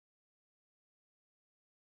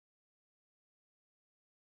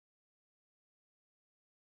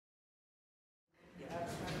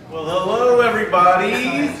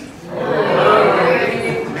everybody.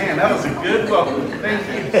 Man, that was a good welcome.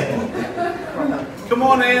 Thank you. Come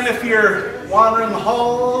on in if you're wandering the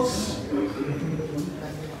halls.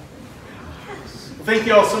 Well, thank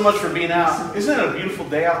you all so much for being out. Isn't it a beautiful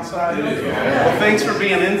day outside? Well, thanks for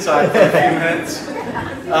being inside for a few minutes.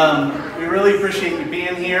 We really appreciate you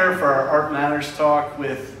being here for our Art Matters talk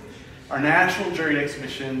with our National Juried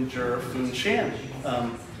Exhibition juror, Foon Sham.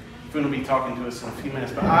 Foon will be talking to us in a few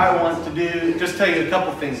minutes, but I want to just tell you a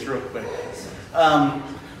couple things real quick.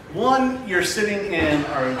 One, you're sitting in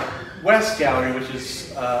our West Gallery, which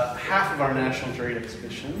is half of our National Juried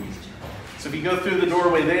Exhibition. So if you go through the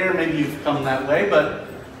doorway there, maybe you've come that way, but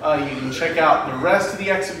you can check out the rest of the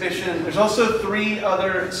exhibition. There's also 3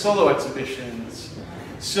 other solo exhibitions.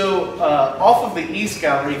 So off of the East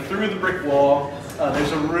Gallery, through the brick wall,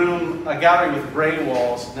 there's a gallery with gray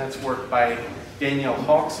walls, and that's work by Danielle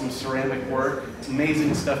Hawk, some ceramic work.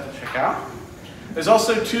 Amazing stuff to check out. There's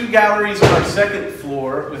also 2 galleries on our 2nd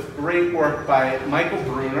floor with great work by Michael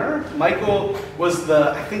Bruner. Michael was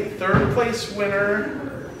the, I think, 3rd place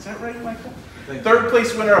winner. Is that right, Michael? 3rd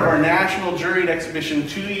place winner of our National Juried Exhibition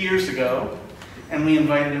 2 years ago. And we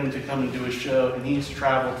invited him to come and do a show, and he's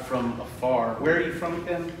traveled from afar. Where are you from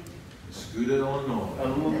again? Scuda, Illinois.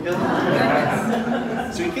 Illinois.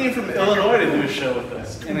 So he came from Illinois to do a show with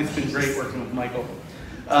us, and it's been great working with Michael.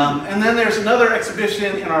 And then there's another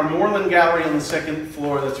exhibition in our Moreland Gallery on the 2nd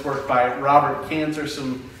floor that's worked by Robert Cantor,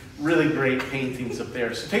 some really great paintings up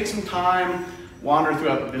there. So take some time, wander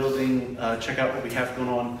throughout the building, check out what we have going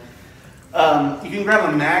on. You can grab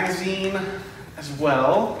a magazine as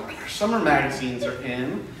well. Our summer magazines are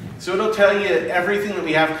in, so it'll tell you everything that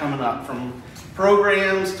we have coming up, from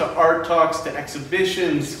programs to art talks to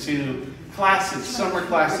exhibitions to classes, summer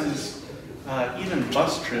classes, even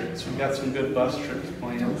bus trips. We've got some good bus trips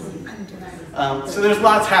planned. So there's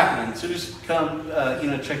lots happening. So just come,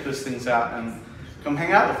 check those things out and come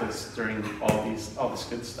hang out with us during all this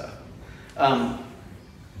good stuff.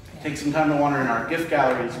 Take some time to wander in our gift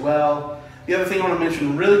gallery as well. The other thing I want to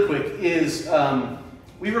mention really quick is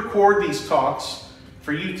we record these talks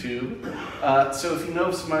for YouTube. So if you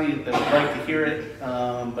know somebody that would like to hear it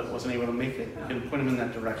but wasn't able to make it, you can point them in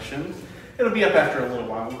that direction. It'll be up after a little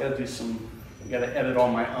while. We got to edit all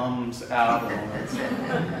my ums out and all that stuff.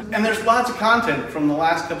 And there's lots of content from the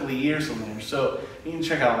last couple of years on there, so you can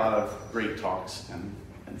check out a lot of great talks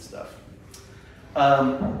and stuff.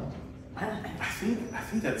 I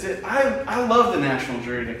think that's it. I love the National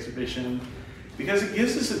Juried Exhibition because it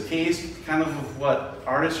gives us a taste kind of what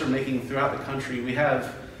artists are making throughout the country. We had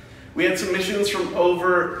submissions from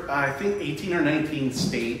over, I think, 18 or 19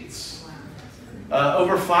 states.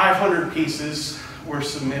 Over 500 pieces were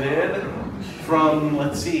submitted from,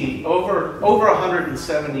 let's see, over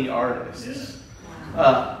 170 artists.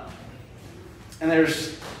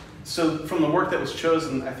 So from the work that was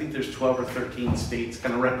chosen, I think there's 12 or 13 states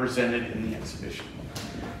kind of represented in the exhibition.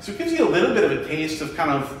 So it gives you a little bit of a taste of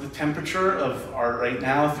kind of the temperature of art right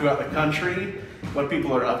now throughout the country, what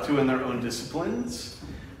people are up to in their own disciplines.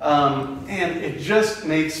 And it just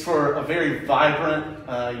makes for a very vibrant,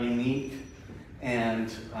 unique,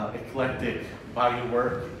 and eclectic body of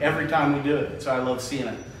work every time we do it. So I love seeing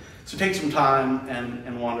it. So take some time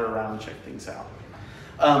and wander around and check things out.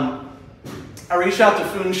 I reached out to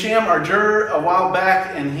Foon Sham, our juror, a while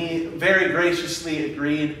back, and he very graciously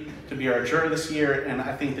agreed to be our juror this year, and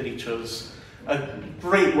I think that he chose a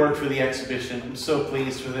great work for the exhibition. I'm so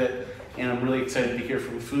pleased with it, and I'm really excited to hear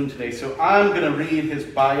from Foon today. So I'm going to read his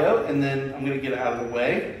bio, and then I'm going to get out of the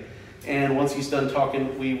way. And once he's done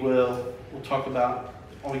talking, we'll talk about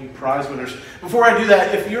all you prize winners. Before I do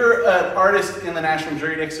that, if you're an artist in the National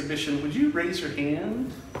Juried Exhibition, would you raise your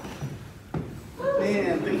hand?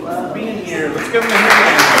 Man, thank you for being here. Let's give them a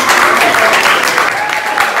hand.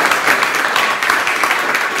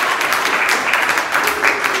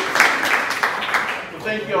 Well,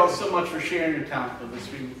 thank you all so much for sharing your talent with us.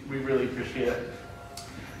 We really appreciate it.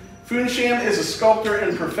 Foon Sham is a sculptor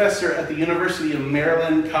and professor at the University of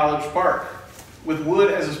Maryland, College Park. With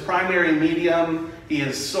wood as his primary medium, he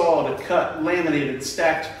has sawed, cut, laminated,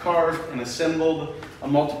 stacked, carved, and assembled a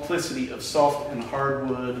multiplicity of soft and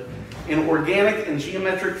hardwood in organic and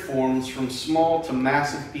geometric forms from small to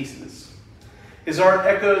massive pieces. His art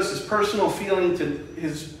echoes his personal feelings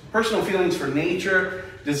for nature,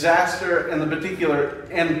 disaster, and the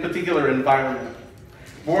particular environment.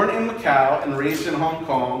 Born in Macau and raised in Hong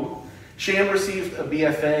Kong, Sham received a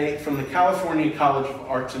BFA from the California College of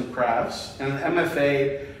Arts and Crafts and an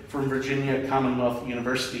MFA from Virginia Commonwealth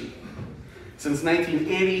University. Since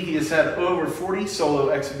 1980, he has had over 40 solo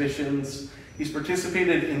exhibitions. He's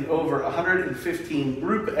participated in over 115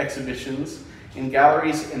 group exhibitions in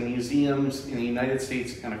galleries and museums in the United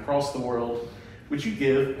States and across the world. Would you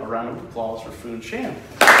give a round of applause for Foon Sham?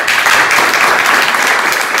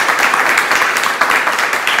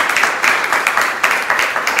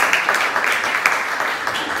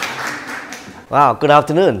 Wow, good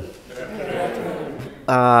afternoon.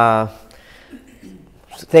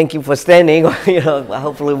 Thank you for standing.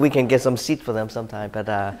 Hopefully we can get some seat for them sometime. But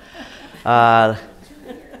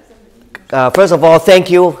first of all, thank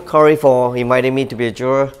you, Corey, for inviting me to be a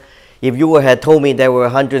juror. If you had told me there were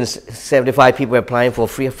 175 people applying for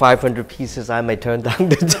 500 pieces, I may turn down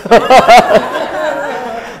the job.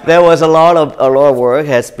 There was a lot of work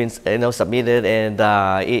has been submitted, and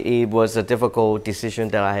it was a difficult decision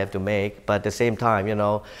that I have to make. But at the same time,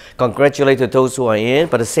 congratulate to those who are in.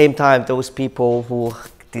 But at the same time, those people who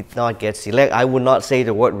did not get selected, I would not say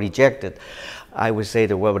the word rejected. I would say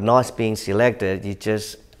the word not being selected.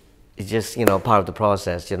 It's just part of the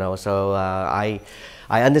process. So I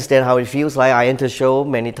understand how it feels like. I enter show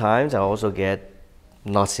many times. I also get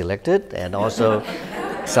not selected, and also.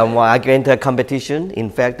 I get into a competition. In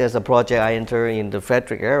fact, there's a project I enter in the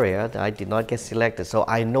Frederick area that I did not get selected. So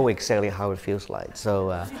I know exactly how it feels like. So,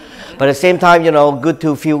 but at the same time, good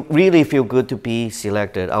to really feel good to be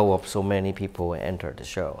selected out of so many people who entered the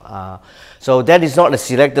show. So that is not a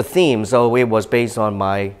selected theme. So it was based on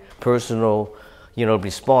my personal,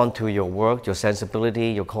 response to your work, your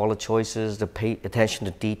sensibility, your color choices, the pay attention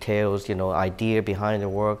to details, idea behind the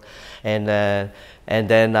work, and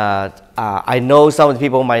then I know some of the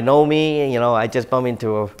people might know me. I just bumped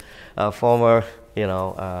into a former,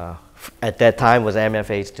 at that time was an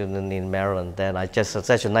MFA student in Maryland. Then I just had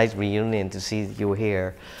such a nice reunion to see you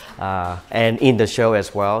here, and in the show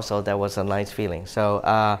as well. So that was a nice feeling. So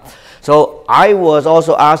so I was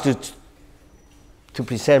also asked to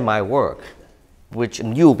present my work, which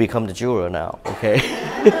you become the juror now, okay?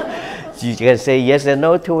 You can say yes and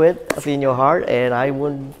no to it in your heart, and I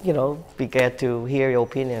would, be glad to hear your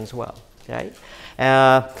opinion as well, right?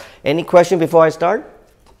 Any question before I start?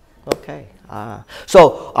 Okay.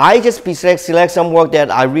 So I just select some work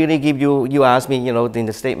that I really give you. You asked me, in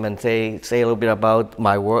the statement, say a little bit about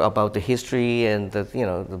my work, about the history and the,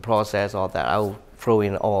 the process, all that. I'll throw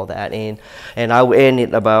in all that in, and I will end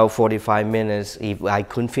it about 45 minutes. If I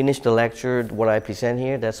couldn't finish the lecture, what I present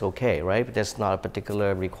here, that's okay, right? But that's not a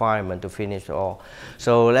particular requirement to finish it all.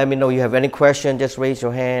 So let me know if you have any question, just raise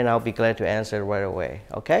your hand. I'll be glad to answer right away,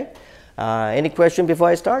 okay? Any question before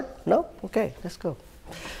I start? No? Okay, let's go.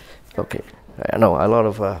 Okay, I know a lot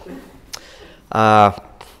of,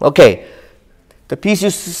 okay. The piece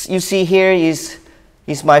you see here is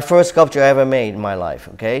my first sculpture I ever made in my life,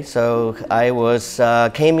 okay? So I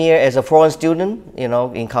came here as a foreign student,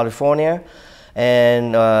 in California,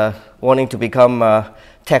 and wanting to become a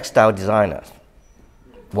textile designer.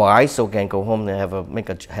 Why? So I can go home and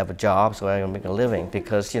have a job, so I can make a living,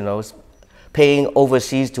 because, paying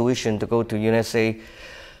overseas tuition to go to USA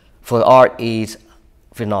for art is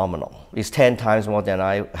phenomenal. It's 10 times more than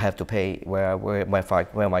I have to pay where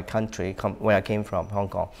my country, where I came from, Hong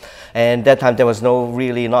Kong. And that time there was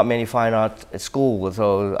not many fine art schools,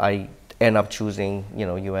 so I end up choosing,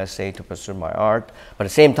 USA to pursue my art. But at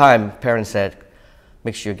the same time, parents said,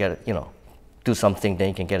 make sure you get, do something, then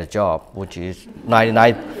you can get a job, which is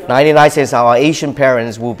 99 cents. Our Asian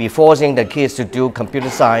parents will be forcing the kids to do computer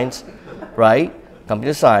science, right?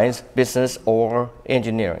 Computer science, business, or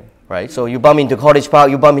engineering. Right? So you bump into College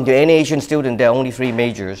Park, you bump into any Asian student, there are only 3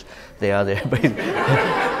 majors. They are there.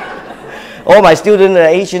 All my students are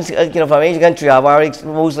Asians, from Asian country are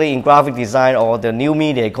mostly in graphic design or the new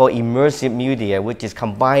media called immersive media, which is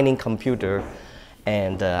combining computer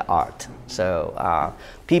and art. So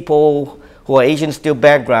people who are Asian student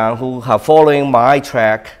background who are following my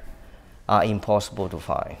track are impossible to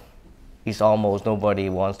find. It's almost nobody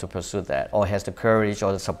wants to pursue that or has the courage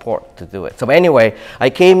or the support to do it. So anyway,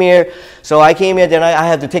 I came here, then I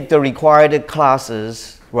had to take the required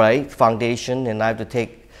classes, right? Foundation, and I have to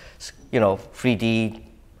take, 3D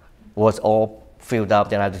was all filled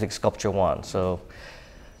up, then I had to take Sculpture 1. So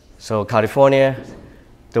California,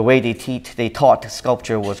 the way they taught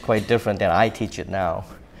sculpture was quite different than I teach it now.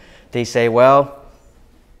 They say, well,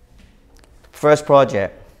 first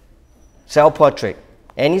project, self-portrait.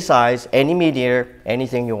 Any size, any media,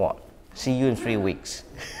 anything you want. See you in 3 weeks.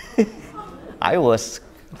 I was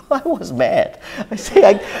mad. I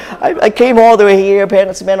say I came all the way here,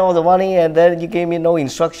 spent all the money, and then you gave me no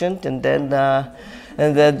instruction, and then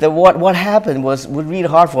what happened was really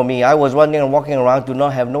hard for me. I was running and walking around, do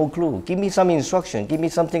not have no clue. Give me some instruction, give me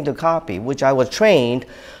something to copy, which I was trained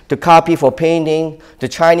to copy for painting. The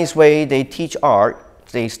Chinese way they teach art,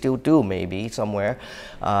 they still do maybe somewhere.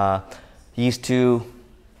 used to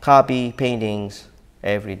copy paintings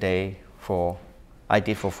every day I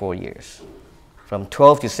did for 4 years. From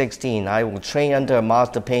 12 to 16, I would train under a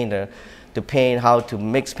master painter to paint how to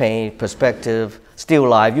mix paint, perspective, still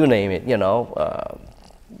life, you name it,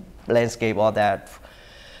 landscape, all that.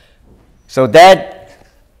 So that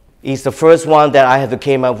is the first one that I had to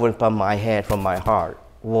came up with from my head, from my heart.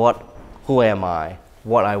 Who am I?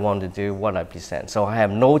 What I want to do, what I present. So I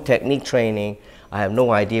have no technique training. I have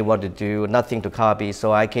no idea what to do, nothing to copy.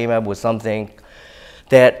 So I came up with something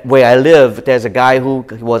that where I live, there's a guy who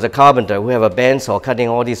was a carpenter who have a bandsaw cutting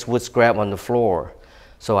all this wood scrap on the floor.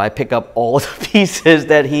 So I pick up all the pieces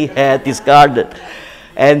that he had discarded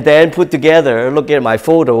and then put together, look at my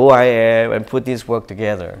photo, who I am, and put this work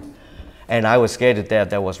together. And I was scared to death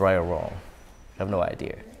that was right or wrong. I have no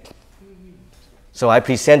idea. So I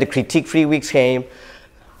present the critique, 3 weeks came.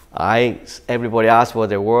 Everybody asked for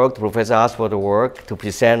their work, the professor asked for the work to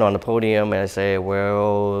present on the podium, and I say,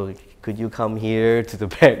 well, could you come here to the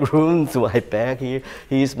back room, to my back here?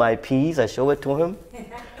 Here's my piece, I show it to him.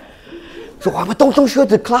 So, but don't show it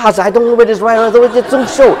to the class, I don't know whether it's right or not, just don't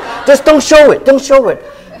show it. Just don't show it, don't show it.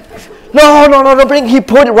 No, bring, he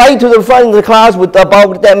put it right to the front of the class with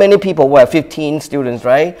about that many people, 15 students,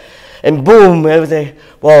 right? And boom, everything.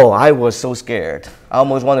 Whoa, I was so scared. I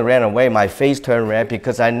almost wanted to run away. My face turned red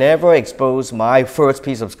because I never exposed my first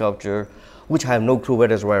piece of sculpture, which I have no clue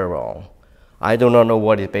whether it's right or wrong. I do not know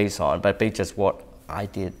what it's based on, but based just what I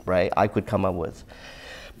did, right? I could come up with.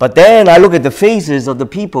 But then I look at the faces of the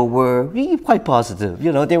people were really quite positive.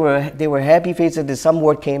 They were happy faces. Some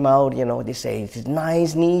word came out, they say it's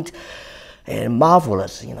nice, neat, and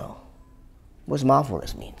marvelous, What's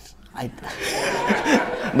marvelous means?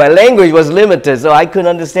 My language was limited, so I couldn't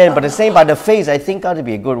understand. But the same by the face, I think ought to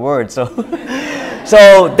be a good word. So,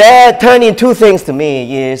 so that turned into two things to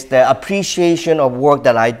me: is the appreciation of work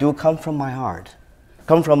that I do come from my heart,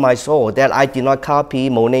 come from my soul. That I did not copy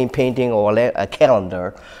Monet painting or a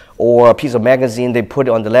calendar or a piece of magazine. They put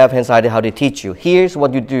it on the left-hand side how they teach you. Here's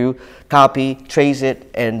what you do: copy, trace it,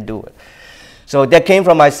 and do it. So that came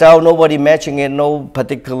from myself. Nobody matching it. No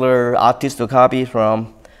particular artist to copy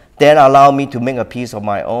from. Then allowed me to make a piece of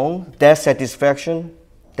my own. That satisfaction,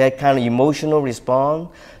 that kind of emotional response,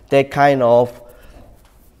 that kind of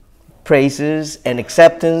praises and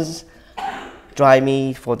acceptance drive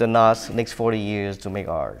me for the next 40 years to make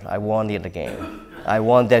art. I want it again. I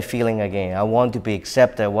want that feeling again. I want to be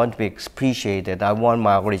accepted. I want to be appreciated. I want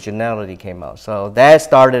my originality came out. So that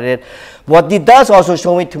started it. What it does also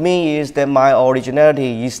show it to me is that my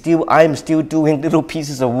originality is I'm still doing little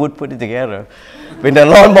pieces of wood put it together in a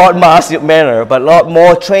lot more massive manner, but a lot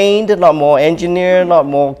more trained, a lot more engineered, a lot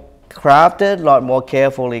more crafted, a lot more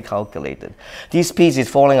carefully calculated. This piece is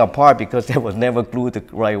falling apart because they was never glued the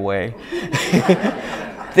right way.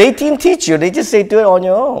 They didn't teach you. They just say do it on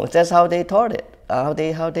your own. That's how they taught it. How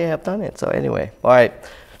they have done it. So anyway, all right.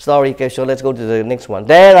 Sorry, okay, so let's go to the next one.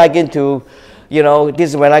 Then I get to, this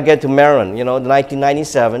is when I get to Maryland,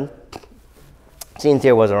 1997.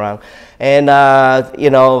 Cynthia was around. And,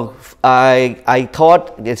 I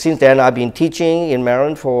taught, since then I've been teaching in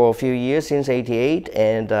Maryland for a few years, since '88.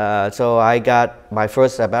 And so I got my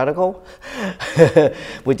first sabbatical,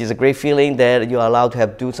 which is a great feeling that you're allowed to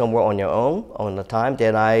do some work on your own on the time.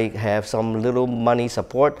 Then I have some little money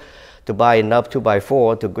support to buy enough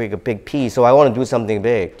 2x4 to make a big piece. So I want to do something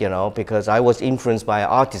big, because I was influenced by an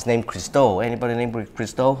artist named Christo. Anybody named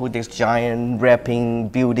Christo who does giant wrapping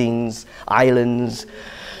buildings, islands,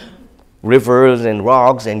 rivers and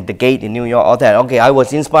rocks and the gate in New York, all that. Okay, I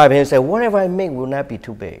was inspired by him and said, whatever I make will not be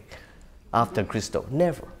too big after Christo.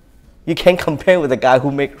 Never. You can't compare with the guy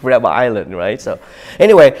who made Rebel Island, right? So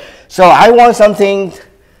anyway, so I want something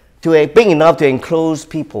big enough to enclose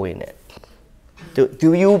people in it.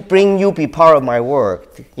 Be part of my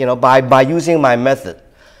work, by using my method.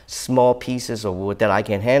 Small pieces of wood that I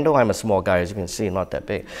can handle. I'm a small guy, as you can see, not that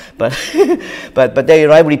big. But but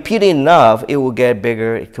then I repeat it enough, it will get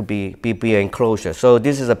bigger. It could be an enclosure. So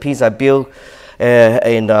this is a piece I built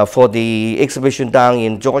for the exhibition down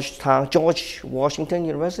in George Washington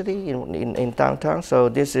University in downtown. So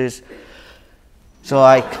this is,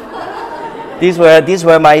 these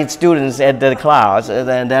were my students at the class,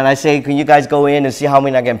 and then I say, can you guys go in and see how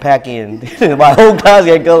many I can pack in? My whole class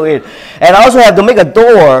can go in. And I also have to make a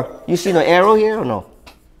door. You see the arrow here or no?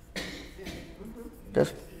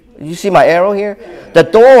 You see my arrow here? The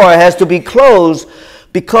door has to be closed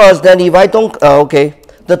because then if I don't,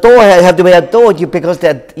 the The door have to be a door because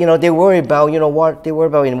that they worry about what they worry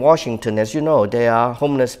about in Washington. As you know, they are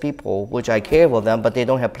homeless people, which I care for them, but they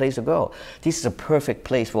don't have place to go. This is a perfect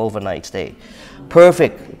place for overnight stay.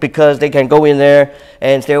 Perfect because they can go in there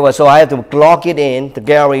and stay away. So I have to lock it in. The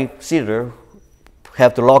gallery sitter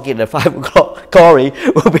have to lock it at 5 o'clock. Corey,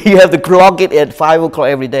 you have to lock it at 5 o'clock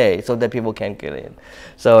every day so that people can't get in.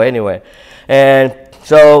 So anyway, and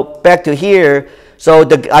so back to here. So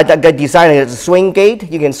I designed it as a swing gate.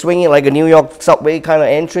 You can swing it like a New York subway kind of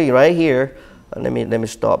entry right here. Let me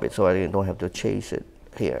stop it so I don't have to chase it.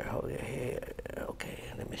 Here, okay, here. Okay,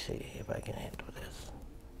 let me see if I can handle this.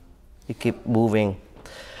 You keep moving.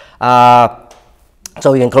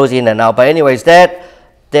 So you can close in and out. But anyways,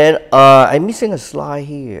 then I'm missing a slide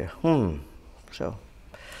here. So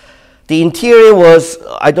the interior was,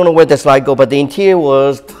 I don't know where the slide go, but the interior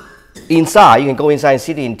was inside. You can go inside and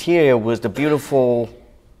see the interior was the beautiful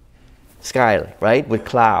sky, right, with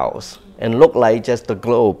clouds, and look like just the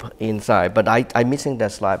globe inside. But I'm missing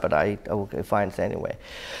that slide, but I will find it anyway.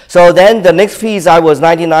 So then the next piece, I was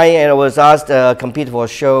 99 and I was asked to compete for a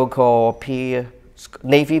show called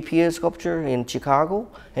Navy Pier Sculpture in Chicago.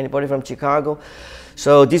 Anybody from Chicago?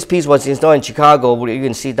 So this piece was installed in Chicago. You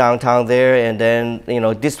can see downtown there, and then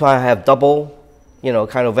this one I have double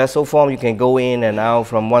kind of vessel form. You can go in and out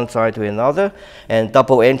from one side to another, and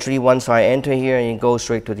double entry, one side enter here, and you go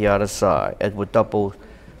straight to the other side, and with double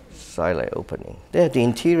side light opening. There, the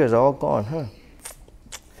interior is all gone, huh?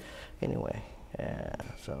 Anyway, yeah,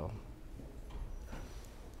 so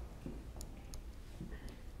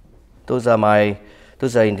those are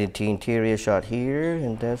in the interior shot here,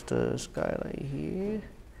 and that's the skylight here.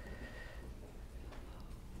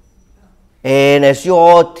 And as you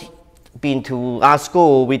all been to our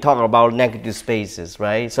school, we talk about negative spaces,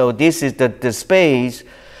 right? So this is the space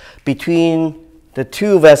between the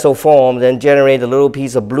two vessel forms and generate a little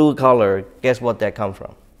piece of blue color. Guess what that come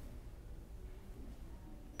from?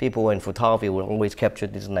 People in photography will always capture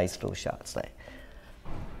these nice little shots. Like,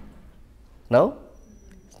 no?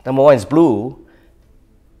 Number one is blue,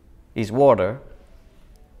 is water,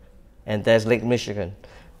 and that's Lake Michigan.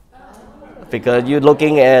 Because you're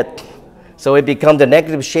looking at, so it becomes the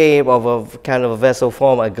negative shape of a kind of a vessel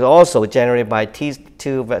form, also generated by these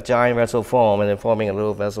two giant vessel form and then forming a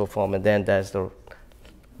little vessel form, and then that's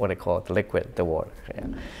what they call it, the liquid, the water. Yeah.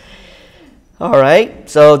 All right,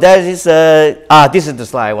 so that is, this is the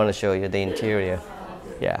slide I want to show you, the interior.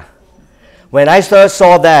 Yeah. When I first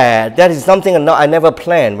saw that is something I never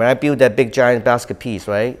planned when I built that big giant basket piece,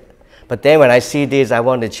 right? But then when I see this, I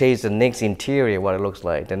want to chase the next interior, what it looks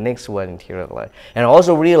like, the next one interior like. And I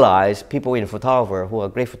also realized people in photographer who are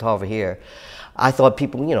great photographer here, I thought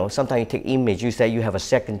people, sometimes you take image, you say you have a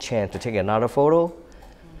second chance to take another photo.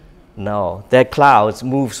 No, that clouds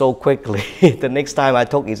move so quickly. The next time I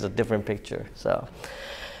took is a different picture. So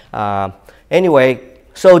anyway,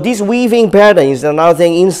 so this weaving pattern is another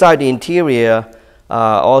thing inside the interior.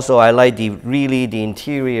 Also, I like the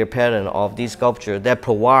interior pattern of this sculpture that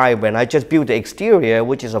provide, when I just build the exterior,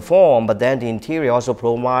 which is a form, but then the interior also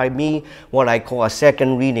provide me what I call a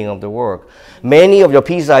second reading of the work. Many of your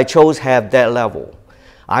pieces I chose have that level.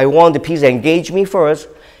 I want the piece to engage me first,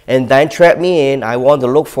 and then trap me in. I want to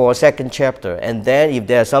look for a second chapter, and then if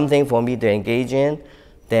there's something for me to engage in,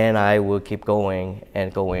 then I will keep going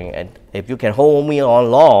and going. And if you can hold me on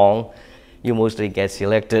long, you mostly get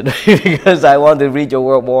selected because I want to read your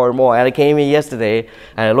work more and more. And I came in yesterday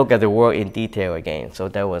and I looked at the work in detail again, so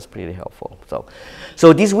that was pretty helpful.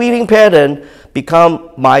 So this weaving pattern become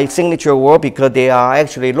my signature work because they are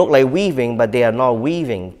actually look like weaving, but they are not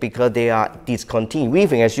weaving because they are discontinued.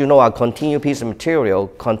 Weaving, as you know, are a continuous piece of material,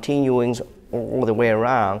 continuing all the way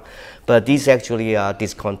around, but these actually are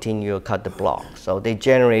discontinuous cut the block. So they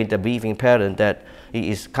generate the weaving pattern that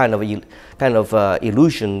is kind of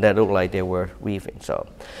illusion that look like they were weaving. So,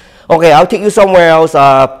 okay, I'll take you somewhere else.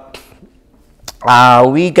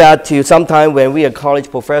 We got to, sometime when we are college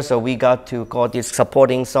professor, we got to call this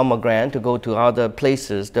supporting summer grant to go to other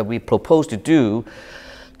places that we propose to do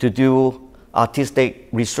artistic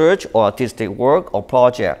research or artistic work or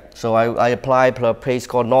project. So I applied to a place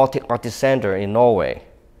called Nordic Artist Center in Norway.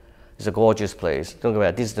 It's a gorgeous place. Look at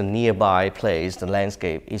that. This is the nearby place, the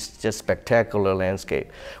landscape. It's just spectacular landscape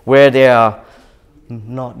where there are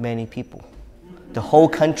not many people. The whole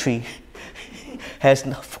country has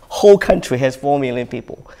 4 million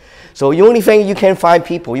people. So the only thing you can find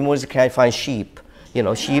people, you mostly can't find sheep.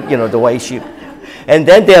 Sheep, the white sheep. And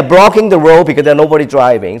then they're blocking the road because there's nobody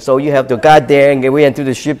driving. So you have to guide there and get way into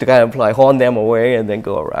the ship to kind of like horn them away and then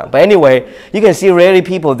go around. But anyway, you can see rarely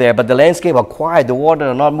people there, but the landscape are quiet. The water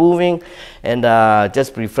are not moving and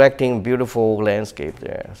just reflecting beautiful landscape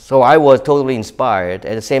there. So I was totally inspired.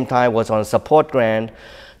 At the same time, was on a support grant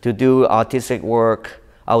to do artistic work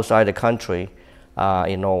outside the country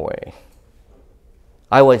in Norway.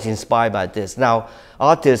 I was inspired by this. Now,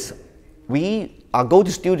 artists, we go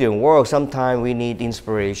to studio and work. Sometimes we need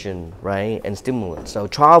inspiration, right, and stimulants. So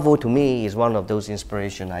travel to me is one of those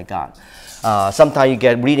inspiration I got. Sometimes you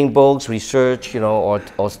get reading books, research, or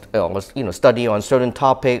study on certain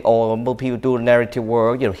topic, or people do narrative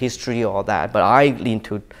work, history, all that. But I lean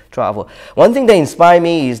to travel. One thing that inspired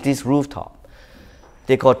me is this rooftop.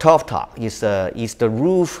 They call top. Is the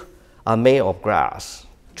roof are made of grass.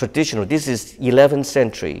 Traditional. This is 11th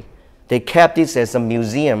century. They kept this as a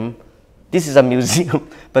museum. This is a museum,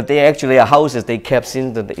 but they actually are houses they kept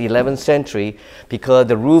since the 11th century because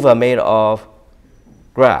the roof are made of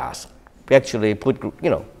grass. We actually put,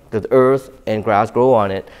 the earth and grass grow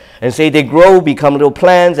on it. And say they grow, become little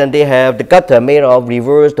plants, and they have the gutter made of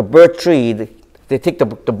reverse, the birch tree. They take the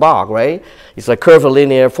bark, right? It's like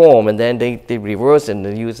curvilinear form, and then they reverse and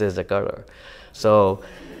they use it as a gutter. So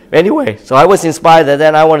anyway, so I was inspired that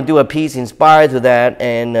then I want to do a piece inspired to that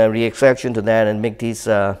and reaction to that and make this,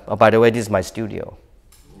 by the way, this is my studio.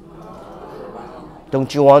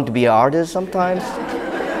 Don't you want to be an artist sometimes?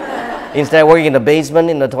 Instead of working in the basement,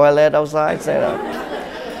 in the toilet outside?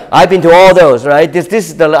 I've been to all those, right? This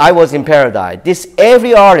is I was in paradise.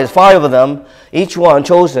 Every artist, 5 of them, each one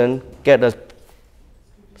chosen, get a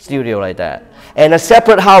studio like that. And a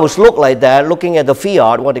separate house look like that, looking at the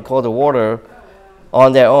fiat, what they call the water,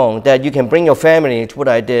 on their own, that you can bring your family. It's what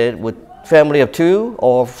I did with family of 2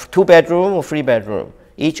 or 2-bedroom or 3-bedroom.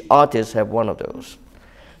 Each artist have one of those.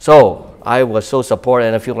 So I was so supported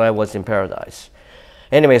and I feel like I was in paradise.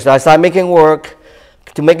 Anyway, so I started making work.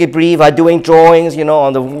 To make it brief, I'm doing drawings,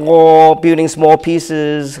 on the wall, building small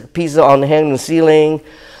pieces on the hand and ceiling.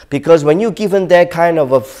 Because when you're given that kind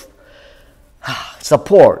of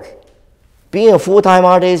support, being a full-time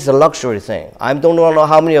artist is a luxury thing. I don't know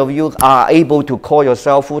how many of you are able to call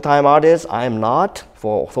yourself full-time artists. I am not.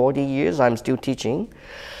 For 40 years, I'm still teaching.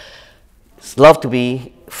 It's love to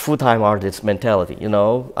be full-time artist mentality,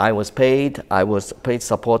 I was paid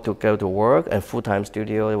support to go to work, and full-time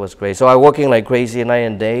studio, it was great. So I'm working like crazy night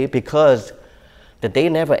and day because the day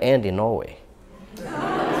never ends in Norway.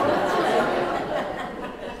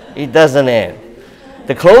 It doesn't end.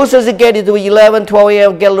 The closest you get to 11, 12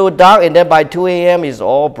 a.m., get a little dark, and then by 2 a.m. it's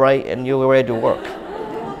all bright and you're ready to work.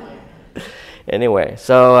 Anyway,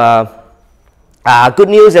 so good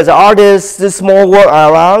news as an artist, this small work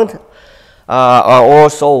around are all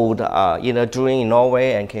sold during in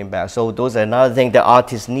Norway and came back. So those are another thing that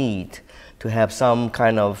artists need to have some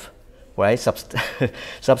kind of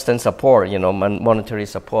substance support, monetary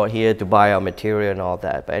support here to buy our material and all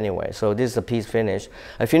that. But anyway, so this is a piece finished.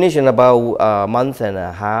 I finished in about a month and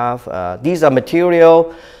a half. These are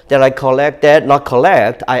material that I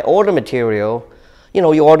I order material.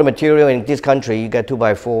 You order material in this country, you get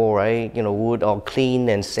 2x4, right? Wood all clean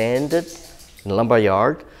and sanded in the lumber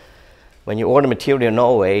yard. When you order material in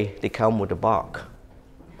Norway, they come with a bark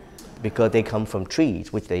because they come from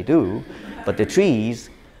trees, which they do. But the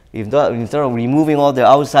trees, instead of removing all the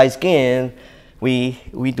outside skin, we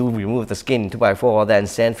do remove the skin 2x4, all that, and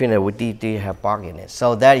sand finish, they have bark in it.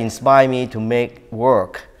 So that inspired me to make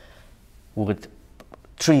work with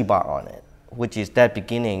tree bark on it, which is that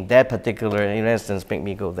beginning, that particular instance make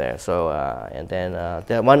me go there. So, and then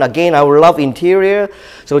that one, again, I would love interior.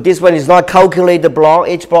 So this one is not calculated block.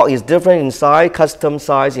 Each block is different in size, custom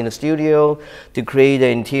size in the studio to create the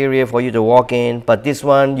interior for you to walk in. But this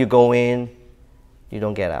one, you go in, you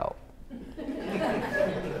don't get out.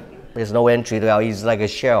 There's no entry there. It's like a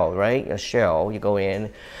shell, right? A shell, you go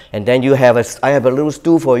in. And then you have I have a little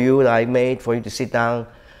stool for you that I made for you to sit down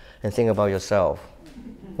and think about yourself.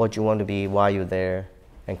 What you want to be while you're there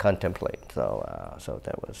and contemplate. So, so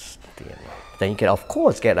that was the end. Then you can, of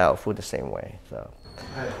course, get out food the same way. So.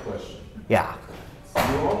 I have a question. Yeah.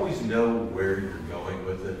 Do you always know where you're going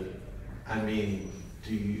with it? I mean,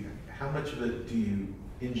 how much of it do you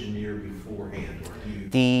engineer beforehand, or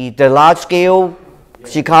do you? The large scale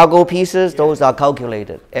Chicago pieces, those are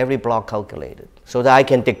calculated. Every block calculated, so that I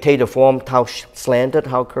can dictate the form, how slanted,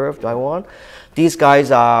 how curved I want. These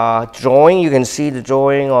guys are drawing. You can see the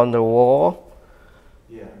drawing on the wall.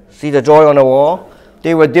 Yeah. See the drawing on the wall?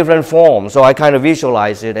 They were different forms, so I kind of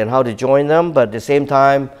visualize it and how to join them, but at the same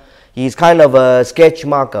time, he's kind of a sketch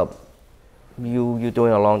markup. You're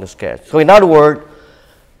doing along the sketch. So in other words,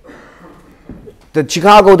 The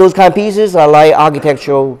Chicago, those kind of pieces are like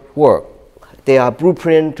architectural work. They are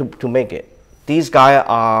blueprint to make it. These guys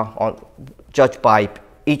are judged by,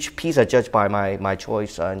 each piece are judged by my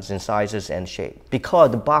choice in sizes and shape,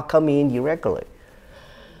 because the bark come in irregularly.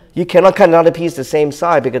 You cannot cut another piece the same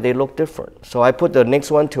size because they look different. So I put the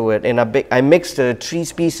next one to it, and I mixed the three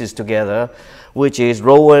species together, which is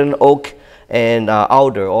rowan, oak, and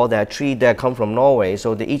alder, all that tree that come from Norway.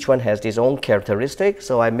 So each one has its own characteristics.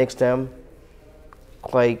 So I mix them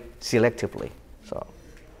quite selectively. So,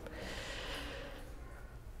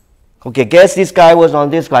 okay, guess this guy was on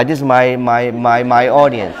this guy. This is my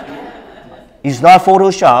audience. It's not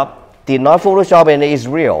Photoshop. Did not Photoshop, and it's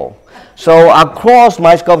real. So across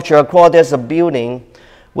my sculpture, there's a building,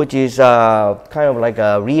 which is kind of like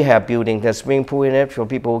a rehab building. There's a swimming pool in it for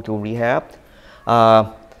people to rehab.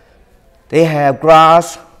 They have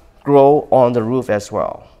grass grow on the roof as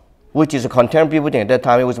well, which is a contemporary building. At that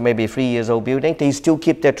time, it was maybe a 3 years old building. They still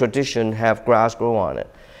keep their tradition, have grass grow on it.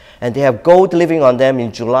 And they have goat living on them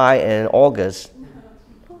in July and August.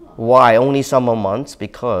 Why? Only summer months,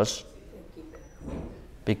 because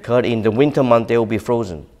in the winter month, they will be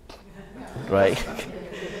frozen, right?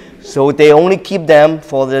 So they only keep them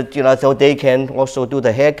for the, so they can also do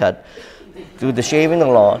the haircut, do the shaving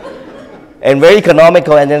along. And very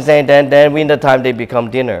economical, and then winter time they become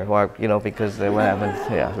dinner, or, because what happens,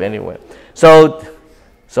 yeah, anyway. So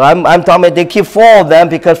I'm talking, they keep 4 of them,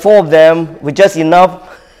 because 4 of them with just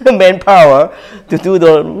enough manpower to do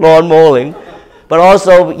the lawn mowing, but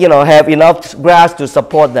also, have enough grass to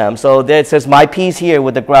support them. So there says my piece here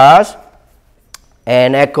with the grass,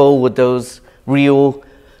 and echo with those real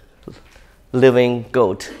living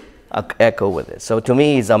goat. Echo with it. So to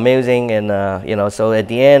me, it's amazing, and so at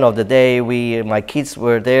the end of the day, my kids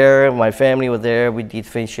were there, my family was there. We did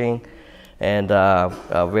fishing, and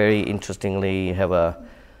very interestingly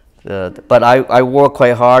but I work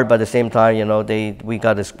quite hard. But at the same time, we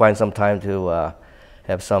got to find some time to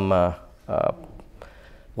have some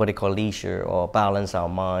what they call leisure, or balance our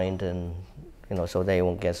mind, and so they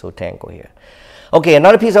won't get so tangled here. Okay,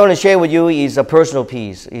 another piece I want to share with you is a personal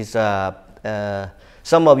piece.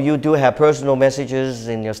 Some of you do have personal messages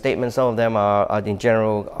in your statement. Some of them are in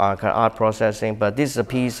general kind of art processing. But this is a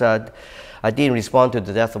piece I did respond to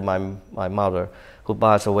the death of my mother, who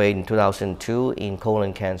passed away in 2002 in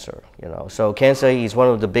colon cancer. So cancer is one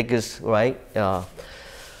of the biggest, right,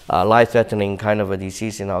 life-threatening kind of a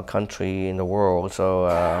disease in our country, in the world. So,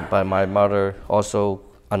 but my mother also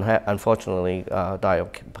unfortunately died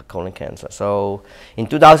of colon cancer. So in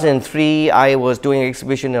 2003, I was doing an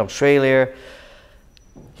exhibition in Australia.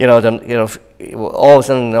 All of a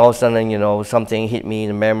sudden, something hit me,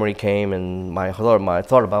 the memory came, and I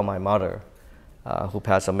thought about my mother, who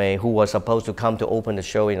passed away, who was supposed to come to open the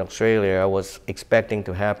show in Australia. I was expecting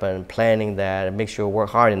to happen, planning that, and make sure work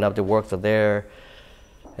hard enough to work there,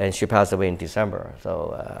 and she passed away in December.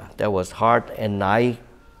 So that was hard, and I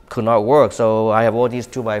could not work. So I have all these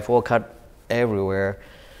 2x4 cut everywhere.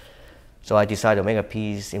 So I decided to make a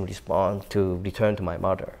piece in response to return to my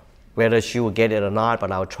mother. Whether she will get it or not,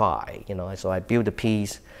 but I'll try, So I built a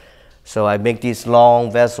piece. So I make this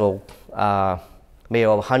long vessel made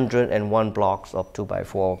of 101 blocks of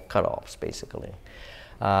 2x4 cutoffs, basically.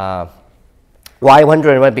 Why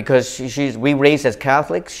 101? Because we raised as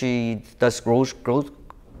Catholics. She does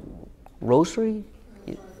rosary,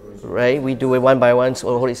 right? We do it one by one,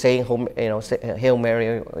 so saying Hail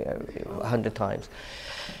Mary 100 times.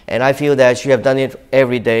 And I feel that she have done it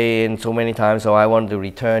every day and so many times, so I wanted to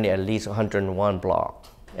return at least 101 blocks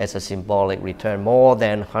as a symbolic return, more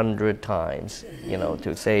than 100 times,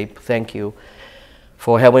 to say thank you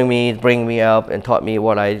for helping me, bring me up, and taught me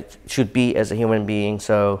what I should be as a human being.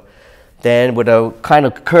 So then with a kind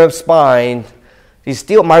of curved spine,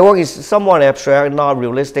 my work is somewhat abstract, not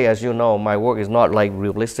realistic, as you know. My work is not like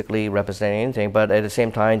realistically representing anything, but at the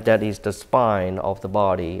same time, that is the spine of the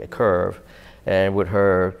body, a curve. And with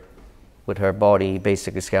her body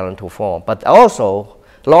basically skeletal form, but also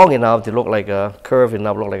long enough to look like a curve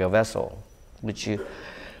enough, look like a vessel. Which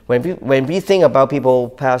when we think about people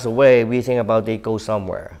pass away, we think about they go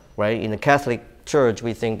somewhere, right? In the Catholic Church,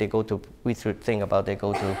 we think they go to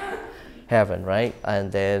heaven, right?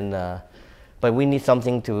 And then, but we need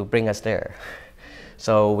something to bring us there.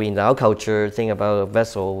 So we in our culture think about a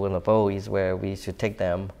vessel and a boat is where we should take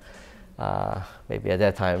them. Maybe at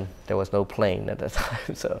that time there was no plane at that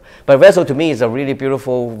time. So, but vessel to me is a really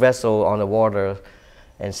beautiful vessel on the water,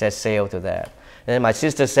 and set sail to that. And then my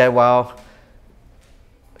sister said, well,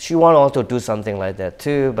 she wanted also to do something like that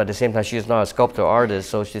too, but at the same time she's not a sculptor artist.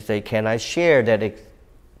 So she said, can I share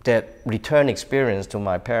that return experience to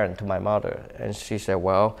my parent, to my mother? And she said,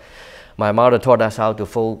 well, my mother taught us how to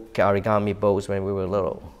fold origami boats when we were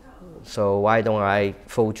little. So why don't I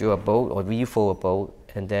fold you a boat, or we fold a boat,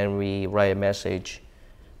 and then we write a message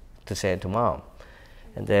to send to Mom.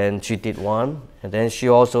 And then she did one, and then she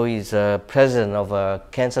also is president of a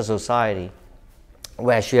cancer society,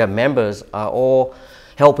 where she and members are all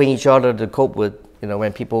helping each other to cope with,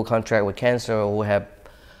 when people contract with cancer or who have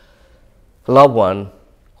loved one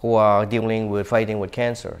who are fighting with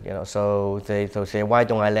cancer, So they say, why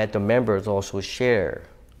don't I let the members also share?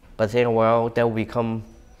 But then, well, that will become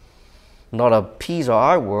not a piece of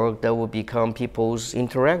artwork, that will become people's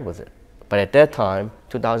interact with it. But at that time,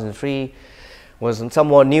 2003, was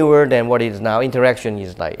somewhat newer than what it is now. Interaction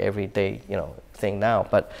is like everyday, thing now.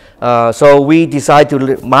 But so I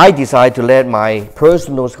decide to let my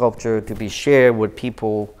personal sculpture to be shared with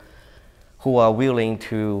people who are willing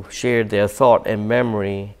to share their thought and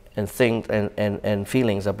memory and think and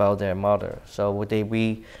feelings about their mother. So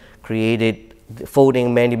we created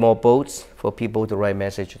folding many more boats for people to write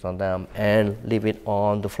messages on them and leave it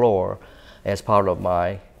on the floor as part of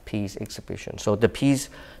my piece exhibition. So the piece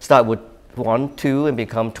start with 1, 2, and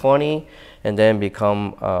become 20, and then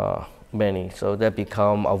become many. So that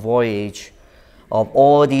become a voyage of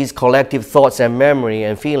all these collective thoughts and memory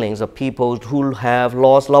and feelings of people who have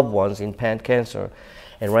lost loved ones in cancer,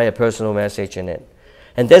 and write a personal message in it.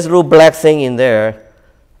 And there's a little black thing in there,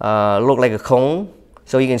 look like a cone.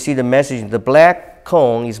 So you can see the message. The black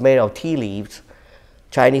cone is made of tea leaves,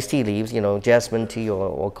 Chinese tea leaves, jasmine tea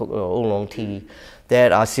or oolong tea,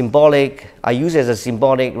 that are symbolic, are used as a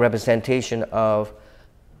symbolic representation of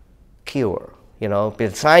cure.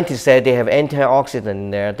 But scientists said they have antioxidant in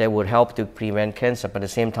there that would help to prevent cancer. But at the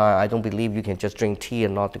same time, I don't believe you can just drink tea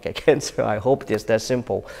and not to get cancer. I hope it's that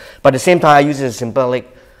simple. But at the same time, I use it as a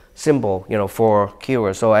symbolic symbol, for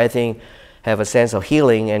cure. So I think have a sense of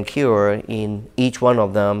healing and cure in each one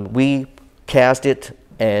of them. We cast it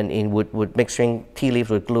and with mixing tea leaves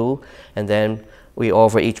with glue, and then we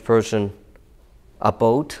offer each person a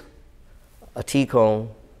boat, a tea cone,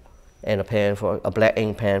 and a black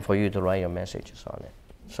ink pen for you to write your messages on it.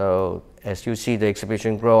 So as you see the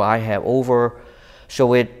exhibition grow, I have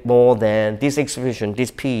show it more than this exhibition,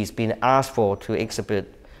 this piece been asked for to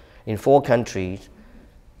exhibit in 4 countries,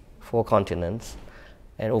 4 continents,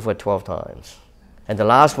 and over 12 times. And the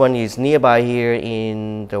last one is nearby here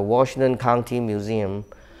in the Washington County Museum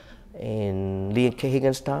in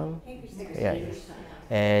Higginstown. Yeah.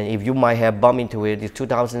 And if you might have bumped into it, it's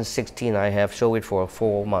 2016. I have showed it for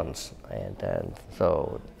 4 months, and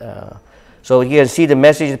so you can see the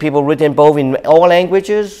message. People written both in all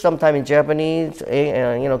languages, sometimes in Japanese,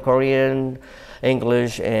 Korean,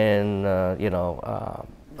 English, and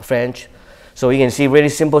French. So you can see really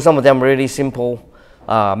simple. Some of them really simple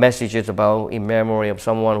messages about in memory of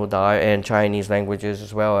someone who died, and Chinese languages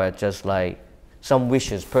as well as just like some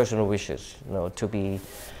wishes, personal wishes, to be.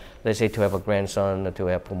 Let's say to have a grandson, to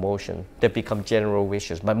have promotion, that become general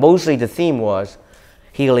wishes. But mostly the theme was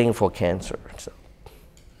healing for cancer. So,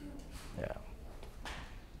 yeah.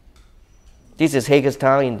 This is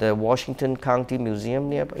Higginstown in the Washington County Museum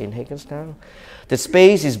near in Higginstown. The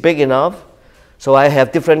space is big enough, so I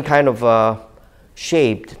have different kind of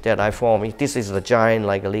shape that I form. This is a giant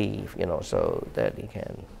like a leaf, so that you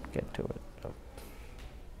can get to it.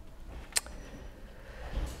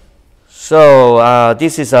 So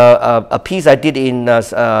this is a piece I did in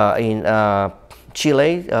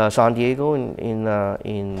Chile, San Diego, in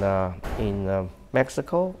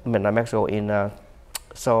Mexico. I mean, not Mexico, in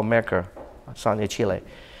South America, San Diego, Chile,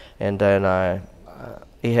 and then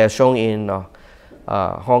it has shown in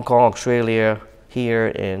Hong Kong, Australia,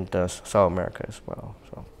 here, and South America as well.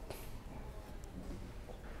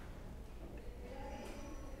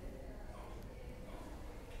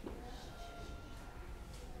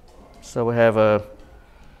 So we have a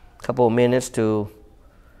couple of minutes I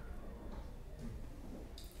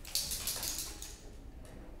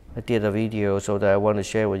did a video so that I want to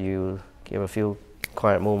share with you, give a few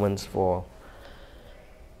quiet moments for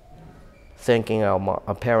thanking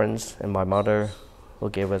our parents and my mother who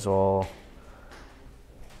gave us all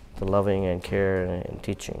the loving and care and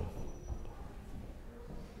teaching.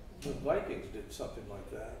 The Vikings did something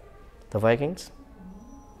like that. The Vikings?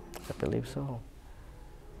 I believe so.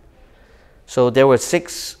 So there were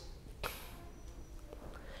six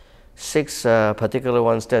particular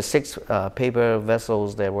ones. There are 6 paper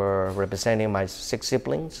vessels that were representing my 6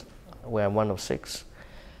 siblings. Where I'm one of 6,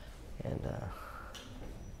 and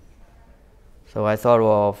so I thought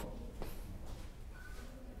of,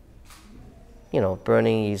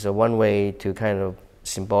 burning is one way to kind of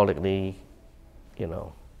symbolically,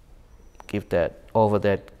 offer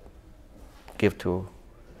that gift to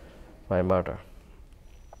my mother.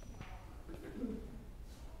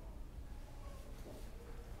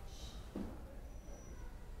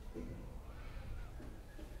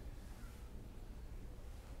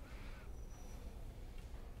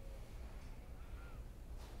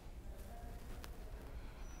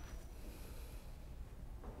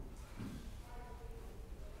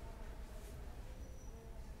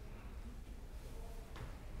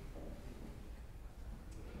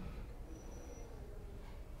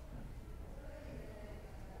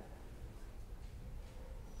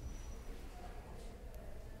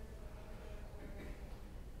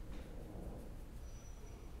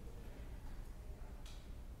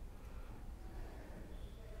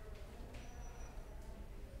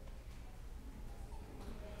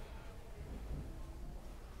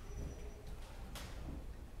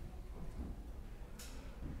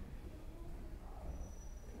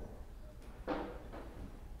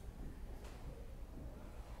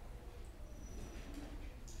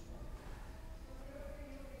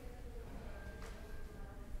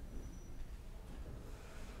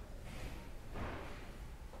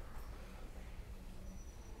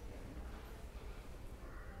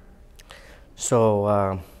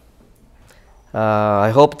 So I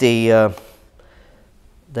hope that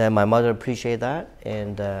my mother appreciate that,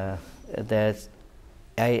 and that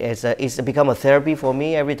it's become a therapy for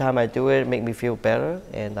me. Every time I do it, make me feel better,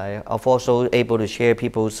 and I'm also able to share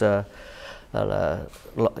people's, you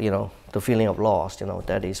know, the feeling of loss. You know,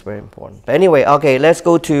 that is very important. But anyway, okay, let's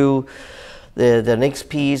go to the next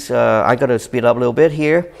piece. I got to speed up a little bit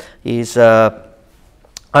here. Is I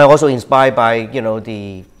also inspired by, you know,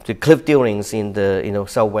 the cliff dwellings in the, you know,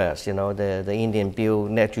 Southwest, you know, the Indian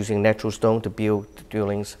build using natural stone to build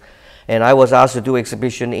dwellings. And I was asked to do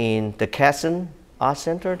exhibition in the Casson Art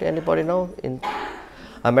Center. Anybody know? In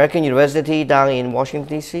American University down in Washington,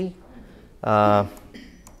 D.C.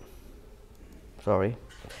 Sorry.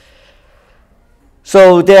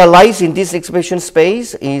 So there are lights in this exhibition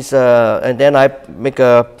space, and then I make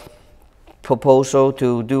a proposal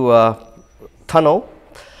to do a tunnel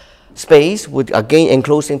space with, again,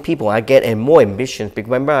 enclosing people. I get more ambition.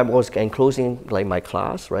 Remember, I was enclosing like my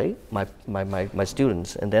class, right? My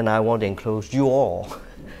students, and then I want to enclose you all.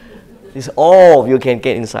 This all of you can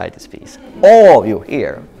get inside this piece. All of you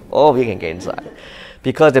here, all of you can get inside,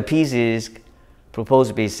 because the piece is proposed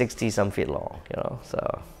to be 60-some feet long. You know,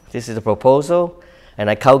 so this is the proposal, and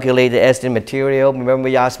I calculated the estimate material. Remember,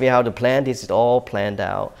 you asked me how to plan. This is all planned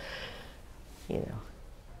out. You know.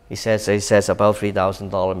 It says about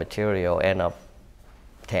 $3,000 material, end up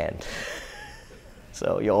 10.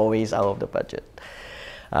 So you're always out of the budget.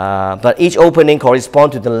 But each opening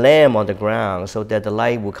corresponds to the lamp on the ground, so that the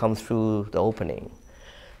light will come through the opening.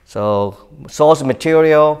 So source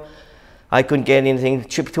material, I couldn't get anything.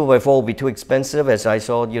 Cheap 2x4 would be too expensive, as I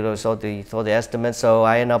saw, you know, saw the estimate. So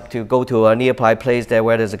I end up to go to a nearby place there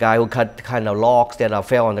where there's a guy who cut kind of logs that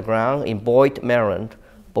fell on the ground in Boyd, Maryland.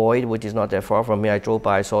 Boyd, which is not that far from me. I drove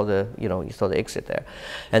by, I saw the, you know, you saw the exit there.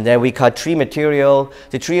 And then we cut tree material.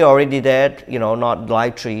 The tree already dead, you know, not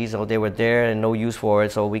live trees, so they were there and no use for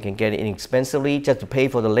it, so we can get it inexpensively just to pay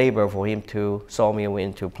for the labor for him to sawmill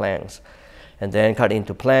into planks. And then cut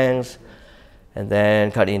into planks, and then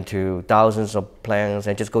cut into thousands of planks,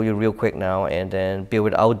 and just go you real quick now, and then build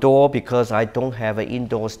it outdoor because I don't have an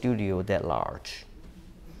indoor studio that large.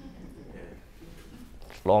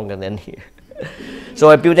 It's longer than here.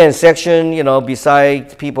 So I built in section, you know,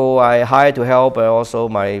 beside people I hired to help, and also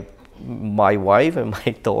my wife and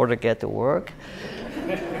my daughter get to work.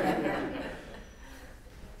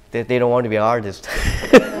 they don't want to be artists.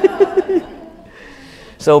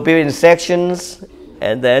 So built in sections,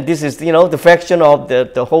 and then this is, you know, the fraction of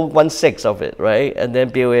the whole 1/6 of it, right? And then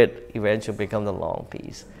build it, eventually become the long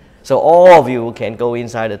piece. So all of you can go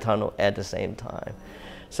inside the tunnel at the same time.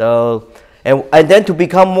 So. And then to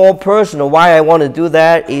become more personal, why I want to do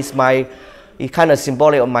that is it's kind of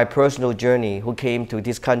symbolic of my personal journey, who came to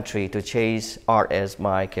this country to chase art as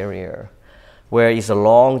my career, where it's a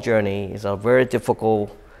long journey, it's a very difficult,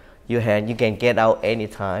 you can get out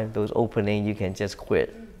anytime, those openings, you can just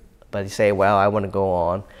quit. But you say, well, I want to go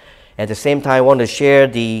on. At the same time, I want to share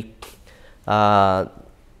the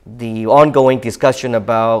ongoing discussion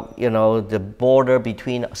about, you know, the border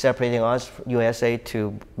between separating us, USA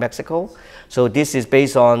to Mexico. So this is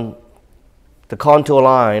based on the contour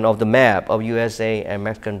line of the map of USA and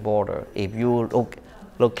Mexican border. If you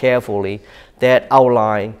look carefully, that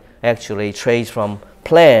outline actually traced from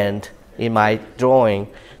planned in my drawing.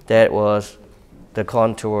 That was the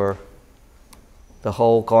contour, the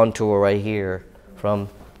whole contour right here, from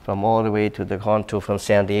all the way to the contour from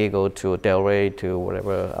San Diego to Delray to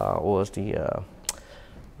whatever was the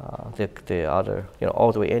the other,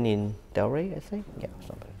 all the way in Delray, I think. Yeah,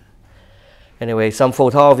 something. Anyway, some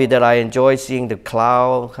photography that I enjoy seeing the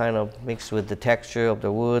cloud kind of mixed with the texture of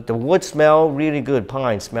the wood. The wood smell really good.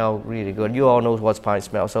 Pine smell really good. You all know what pine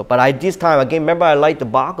smells. So, but this time again, remember I like the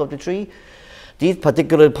bark of the tree. This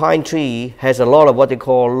particular pine tree has a lot of what they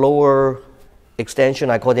call lower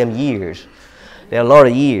extension. I call them years. There are a lot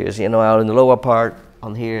of years, out in the lower part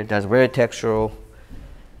on here. That's very textural.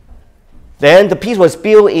 Then the piece was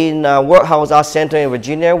built in Workhouse Art Center in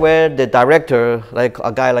Virginia, where the director, like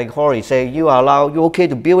a guy like Horry, said, you're okay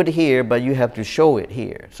to build it here, but you have to show it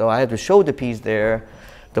here. So I have to show the piece there.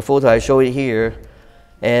 The photo, I show it here.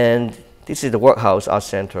 And this is the Workhouse Art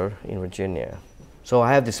Center in Virginia. So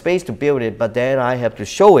I have the space to build it, but then I have to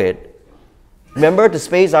show it. Remember the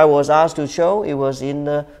space I was asked to show? It was in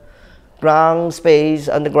the ground space,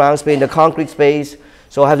 underground space, the concrete space.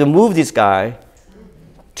 So I have to move this guy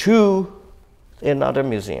to another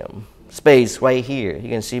museum space right here. You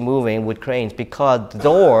can see moving with cranes because the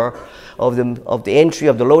door of the entry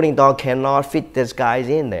of the loading dock cannot fit these guys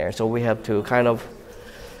in there. So we have to kind of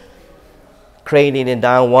crane it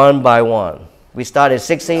down one by one. We start at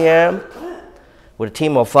 6 a.m. with a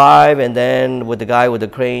team of 5, and then with the guy with the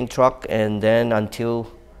crane truck, and then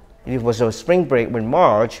until it was a spring break in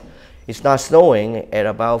March, it's not snowing at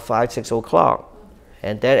about 5, 6 o'clock.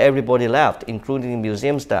 And then everybody left, including the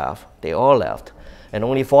museum staff. They all left. And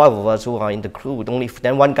only 5 of us who are in the crew,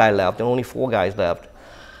 then one guy left, and only 4 guys left.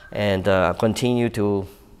 And continue to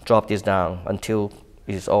drop this down until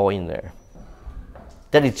it's all in there.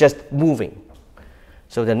 Then it's just moving.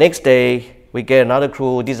 So the next day, we get another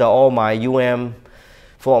crew. These are all my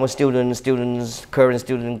former students, current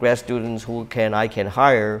students, grad students who I can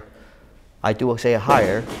hire. I do say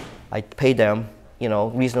hire. I pay them,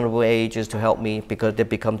 reasonable ages to help me because they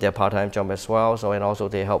become their part-time job as well. So, and also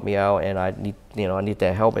they help me out, and I need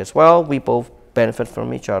their help as well. We both benefit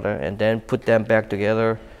from each other, and then put them back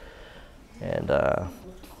together. And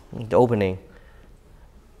the opening,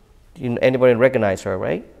 anybody recognize her,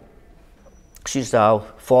 right? She's our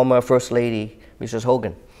former First Lady, Mrs.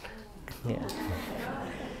 Hogan. Yeah.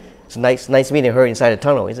 It's nice meeting her inside the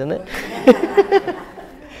tunnel, isn't it?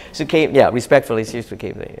 She came, respectfully, she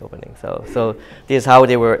came to the opening. So this is how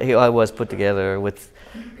I was put together with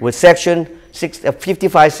section,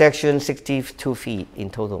 55 sections, 62 feet in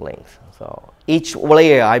total length. So each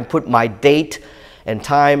layer, I put my date and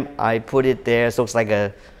time, I put it there, so it's like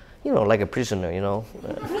a, like a prisoner,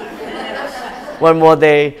 One more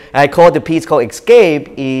day, I call the piece called Escape,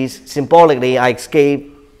 is symbolically I escape,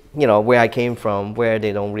 where I came from, where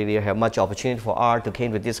they don't really have much opportunity for art, to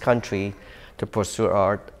came to this country to pursue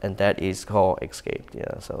art, and that is called Escape.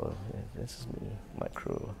 Yeah, so this is me, my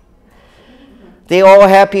crew. They all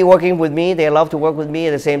happy working with me. They love to work with me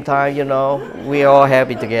at the same time, we all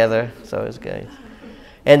happy together, so it's good.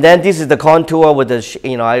 And then this is the contour with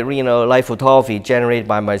the, light photography generated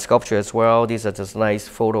by my sculpture as well. These are just nice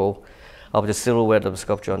photo of the silhouette of the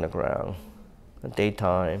sculpture on the ground, the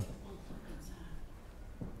daytime.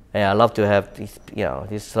 And I love to have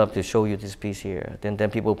this, love to show you this piece here. Then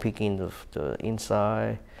people peeking the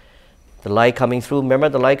inside, the light coming through. Remember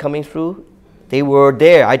the light coming through? They were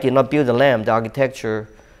there. I did not build the lamp. The architecture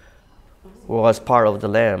was part of the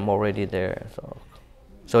lamp already there.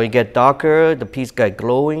 So it get darker. The piece got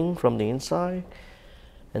glowing from the inside,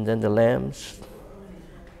 and then the lamps.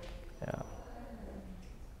 Yeah.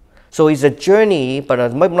 So it's a journey,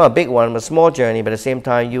 but not a big one, but a small journey. But at the same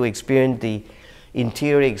time, you experience the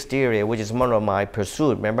interior, exterior, which is one of my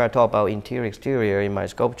pursuit. Remember I talked about interior, exterior in my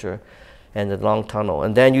sculpture, and the long tunnel.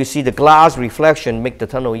 And then you see the glass reflection make the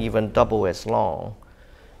tunnel even double as long.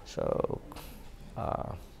 So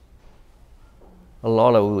a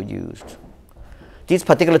lot of wood used. This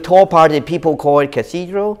particular tall part, people call it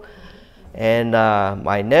cathedral, and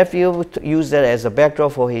my nephew used that as a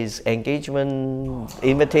backdrop for his engagement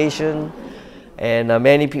invitation. And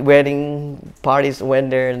many wedding parties went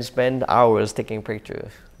there and spent hours taking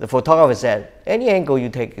pictures. The photographer said, any angle you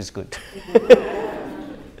take is good.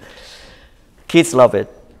 Kids love it.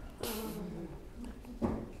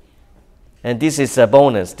 And this is a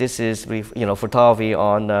bonus. This is photography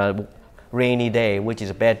on a rainy day, which is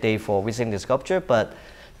a bad day for visiting the sculpture, but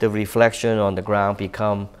the reflection on the ground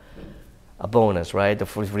become a bonus, right? The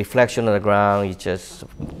reflection on the ground is just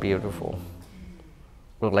beautiful.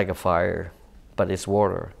 Look like a fire. But it's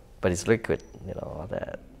water, but it's liquid, all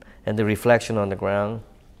that. And the reflection on the ground,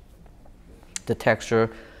 the texture,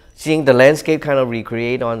 seeing the landscape kind of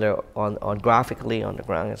recreate on graphically on the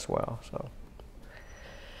ground as well. So,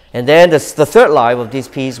 and then the third life of this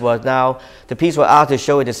piece was now, the piece was asked to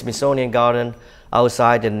show at the Smithsonian Garden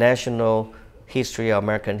outside the National History of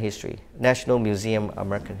American History, National Museum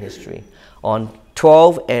American History, on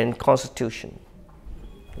 12 and Constitution,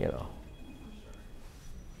 you know.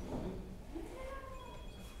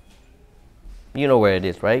 You know where it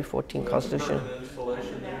is, right? 14 Constitution.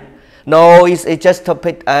 No, it just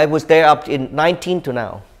I was there up in 19 to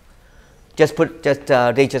now.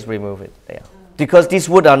 They just remove it. Yeah. Because these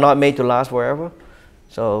wood are not made to last forever,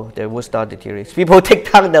 so they will start deteriorating. People take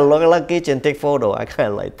down their luggage and take photo. I kind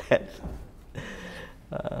of like that.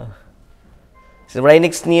 So right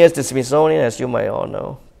next near the Smithsonian, as you might all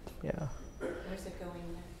know. Yeah. Where's it going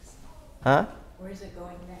next? Huh? Where's it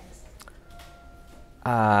going next?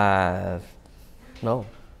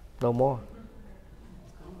 No more.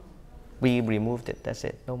 We removed it. That's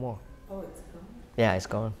it. No more. Oh, it's gone? Yeah, it's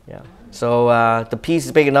gone. Yeah. So the piece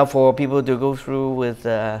is big enough for people to go through with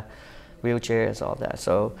wheelchairs, all that.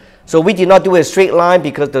 So we did not do a straight line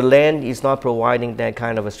because the land is not providing that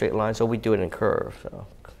kind of a straight line. So we do it in curve.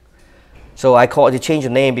 So I changed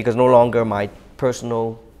the name because no longer my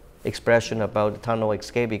personal expression about the tunnel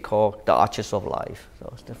escape is called the Arches of Life. So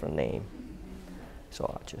it's a different name. So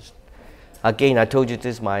Arches. Again, I told you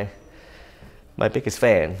this is my biggest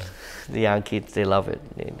fan. The young kids, they love it.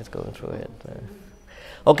 They're just going through it.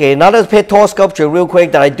 Okay, another tall sculpture real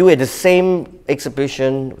quick that I do at the same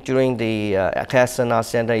exhibition during the Casson Art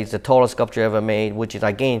Center is the tallest sculpture ever made, which is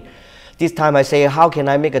again, this time I say, how can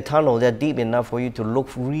I make a tunnel that deep enough for you to look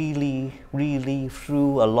really, really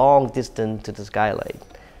through a long distance to the skylight?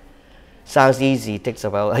 Sounds easy, it takes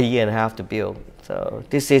about a year and a half to build. So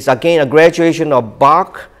this is again a graduation of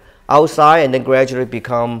bark outside and then gradually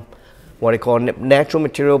become what I call natural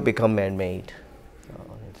material become man-made. So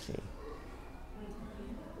let's see.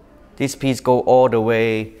 This piece go all the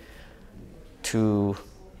way to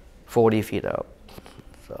 40 feet up.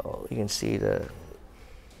 So you can see the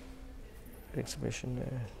exhibition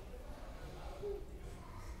there.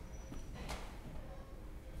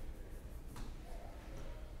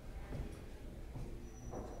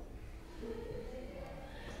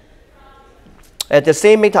 At the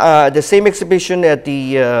same exhibition at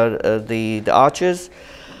the Arches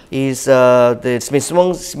is the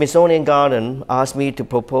Smithsonian Garden asked me to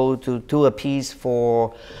propose to do a piece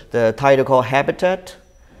for the title called Habitat.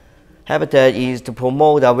 Habitat is to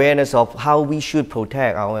promote awareness of how we should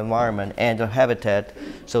protect our environment and the habitat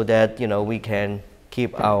so that we can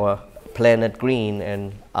keep our planet green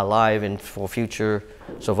and alive and for future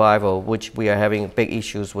survival, which we are having big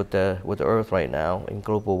issues with the Earth right now in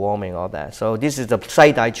global warming, all that. So this is the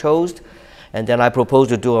site I chose, and then I proposed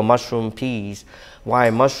to do a mushroom piece. Why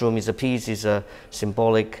mushroom is a piece is a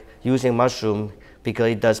symbolic using mushroom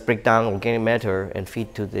because it does break down organic matter and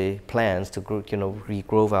feed to the plants to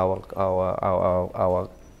regrow our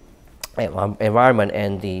environment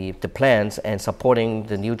and the plants and supporting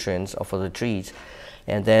the nutrients for the trees.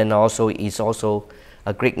 And then also it's also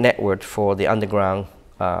a great network for the underground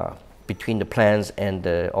between the plants and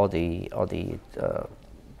all the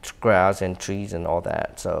grass and trees and all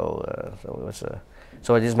that. So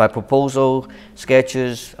so this is my proposal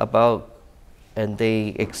sketches about, and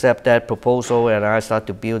they accept that proposal, and I start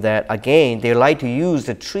to build that. Again, they like to use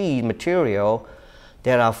the tree material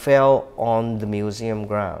that are fell on the museum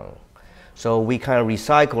ground. So we kind of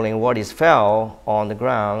recycling what is fell on the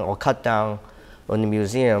ground or cut down on the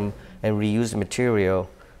museum and reuse the material.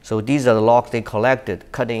 So these are the logs they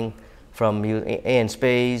collected, cutting from Air and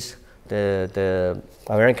Space, the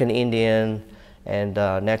American Indian, and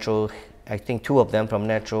natural. I think 2 of them from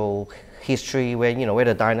natural history, where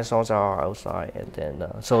the dinosaurs are outside, and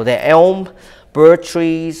then so the elm, birch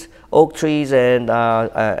trees, oak trees,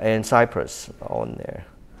 and cypress on there.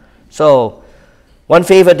 So one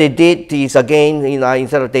favor they did is again,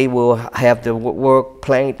 instead of they will have the work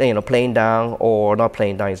playing down, or not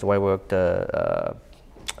playing down is the right word, the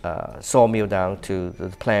sawmill down to the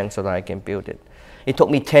plank so that I can build it. It took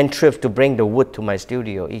me 10 trips to bring the wood to my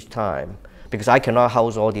studio each time because I cannot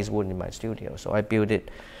house all these wood in my studio. So I build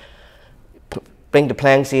it, bring the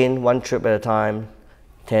planks in 1 trip at a time,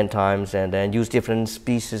 10 times, and then use different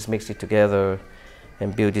species, mix it together,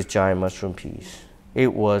 and build this giant mushroom piece.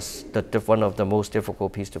 It was one of the most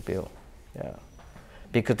difficult pieces to build, yeah,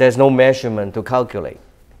 because there's no measurement to calculate.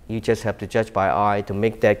 You just have to judge by eye to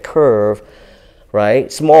make that curve,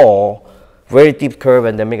 right? Small, very deep curve,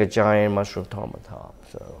 and then make a giant mushroom top on top.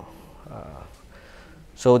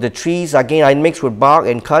 So the trees, again, I mix with bark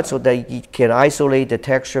and cut so that you can isolate the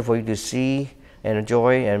texture for you to see and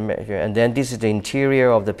enjoy. And then this is the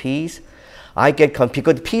interior of the piece. Because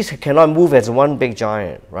the piece cannot move as one big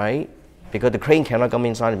giant, right? Because the crane cannot come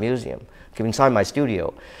inside the museum, come inside my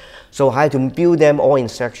studio. So I had to build them all in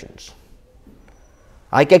sections.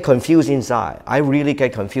 I get confused inside. I really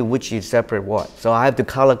get confused which is separate what. So I have to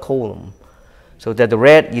color code them. So that the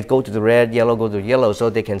red, you go to the red, yellow go to the yellow, so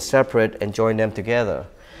they can separate and join them together.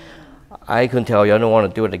 I can tell you, I don't want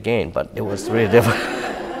to do it again, but it was really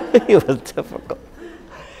difficult. It was difficult.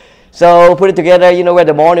 So put it together, you know where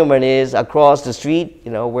the monument is, across the street,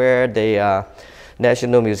 you know, where the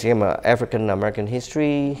National Museum of African American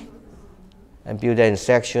History, and build that in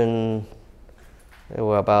section. There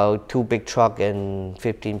were about 2 big trucks and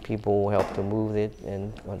 15 people helped to move it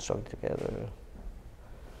and construct it together.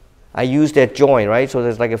 I used that joint, right? So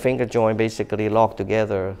there's like a finger joint basically locked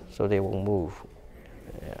together so they won't move.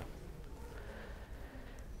 Yeah.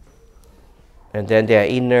 And then their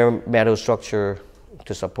inner metal structure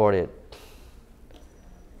to support it.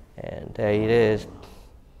 And there it is.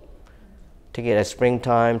 Take it at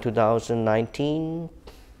springtime 2019.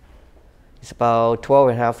 It's about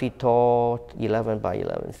 12.5 feet tall, 11 by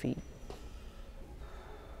 11 feet.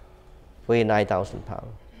 Weighs 9,000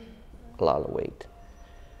 pounds, a lot of weight.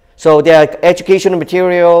 So there are educational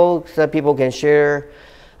materials that people can share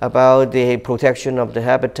about the protection of the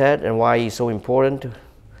habitat and why it's so important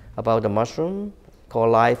about the mushroom, called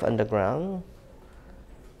Life Underground.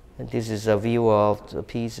 And this is a view of the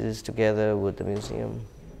pieces together with the museum,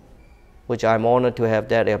 which I'm honored to have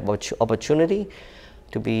that opportunity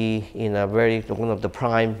to be in a one of the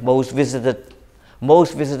prime, most visited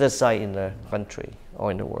site in the country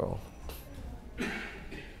or in the world.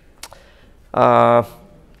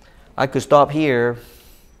 I could stop here.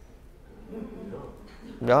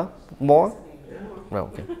 Yeah, more?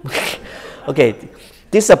 No, okay. Okay,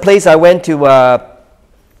 this is a place I went to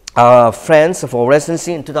France for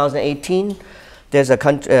residency in 2018. There's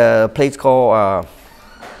a place called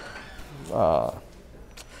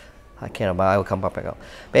I can't remember. I will come back up.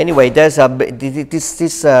 But anyway, there's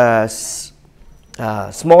this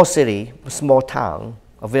small city, small town,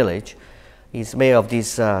 a village. It's made of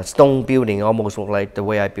this stone building, almost like the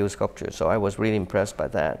way I build sculpture. So I was really impressed by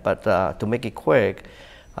that. But to make it quick,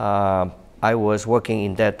 I was working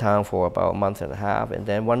in that town for about a month and a half. And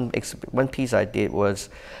then one piece I did was,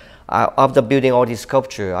 after building all these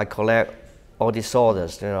sculpture, I collect all these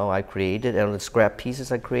sawdust. You know, I created and the scrap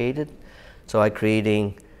pieces I created. So I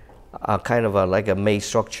creating kind of like a maze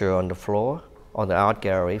structure on the floor, on the art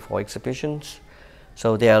gallery for exhibitions.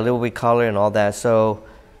 So they are a little bit color and all that. So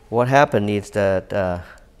what happened is that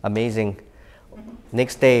amazing,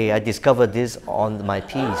 next day I discovered this on my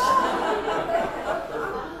piece.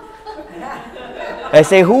 I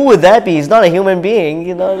say, who would that be? He's not a human being,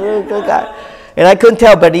 you know. And I couldn't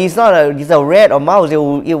tell, but he's a rat or mouse.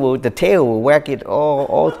 The tail will whack it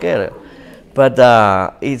all together. But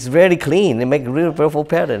it's very clean. They make real beautiful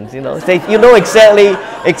patterns, you know. So you know exactly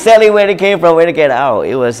where it came from, where it get out.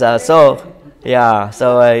 It was yeah.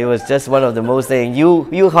 So it was just one of the most things. You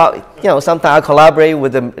know, sometimes I collaborate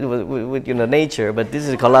with nature, but this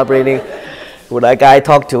is collaborating with a guy I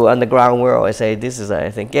talked to underground world. I say, this is, I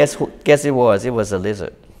think, guess it was a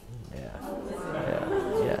lizard.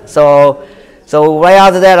 Yeah. So right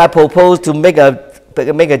after that, I proposed to make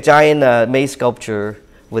a giant maze sculpture.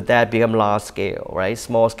 With that become large scale, right?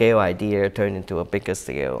 Small scale idea turned into a bigger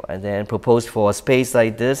scale, and then proposed for a space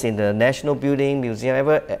like this in the National Building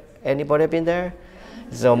Museum. Anybody been there?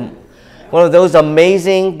 So one of those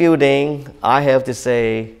amazing buildings, I have to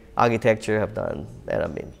say, architecture have done that. I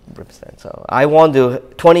mean, represent. So I want to.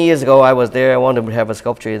 20 years ago, I was there. I wanted to have a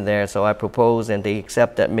sculpture in there, so I proposed, and they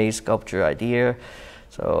accept that maze sculpture idea.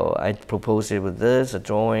 So I proposed it with this, a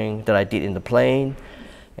drawing that I did in the plane,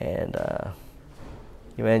 and.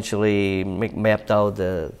 Eventually mapped out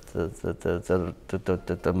the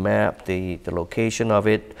map, the location of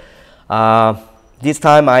it. This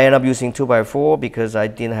time I ended up using 2x4 because I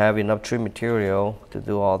didn't have enough tree material to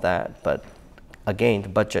do all that. But again, the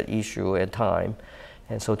budget issue and time.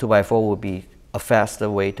 And so 2x4 would be a faster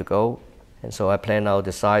way to go. And so I planned out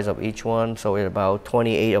the size of each one. So it's about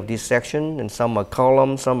 28 of this section, and some are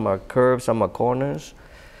columns, some are curves, some are corners.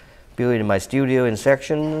 Built in my studio in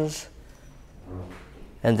sections.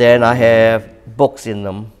 And then I have books in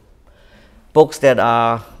them. Books that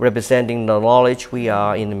are representing the knowledge we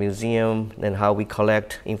are in the museum and how we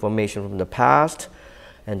collect information from the past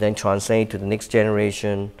and then translate to the next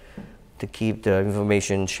generation to keep the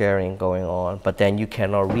information sharing going on. But then you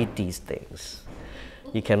cannot read these things.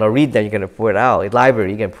 You cannot read them, you can put it out. In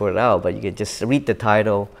library, you can put it out, but you can just read the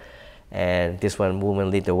title. And this one,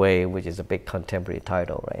 Woman Lead the Way, which is a big contemporary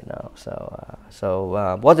title right now.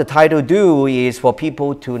 So what the title do is for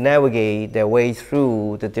people to navigate their way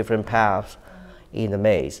through the different paths in the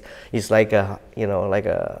maze. It's like a, you know, like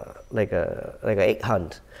a egg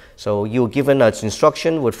hunt. So you're given an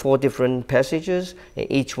instruction with 4 different passages, and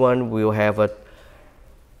each one will have a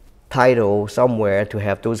title somewhere to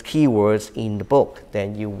have those keywords in the book.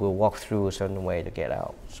 Then you will walk through a certain way to get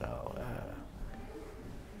out. So,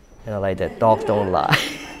 you know, like that, dogs don't lie.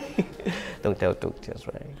 Don't tell truth, just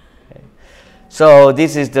right. Okay. So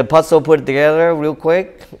this is the puzzle put together real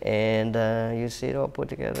quick, and you see it all put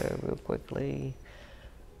together real quickly.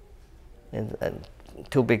 And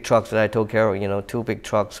 2 big trucks that I took care of, you know, 2 big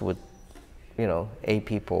trucks with, you know, 8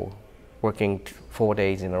 people working 4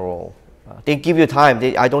 days in a row. They give you time.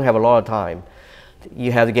 I don't have a lot of time.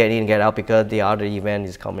 You have to get in and get out because the other event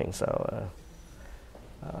is coming. So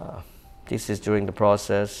this is during the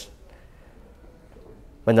process.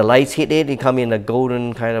 When the lights hit it, it come in a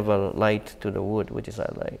golden kind of a light to the wood, which is I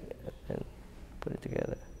like, and put it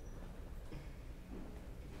together.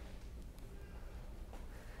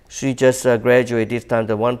 She just graduated this time.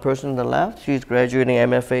 The one person on the left, she's graduating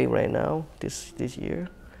MFA right now this year,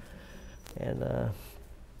 and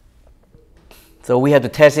so we have to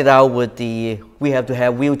test it out with the. We have to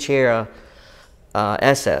have wheelchair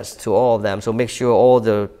access to all of them. So make sure all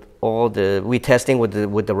the we testing with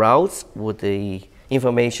the routes, with the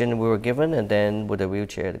information we were given, and then with the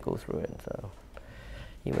wheelchair to go through it. So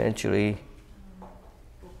eventually,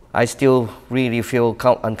 I still really feel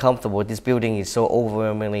uncomfortable. This building is so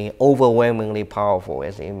overwhelmingly powerful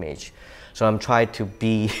as an image. So I'm trying to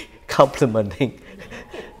be complimenting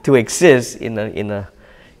to exist in a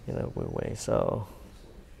weird way. So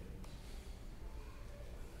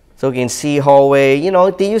you can see hallway. You know,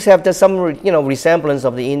 they used to have some resemblance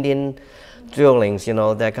of the Indian dwellings, you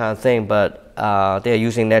know, that kind of thing. But they're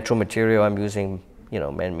using natural material. I'm using, you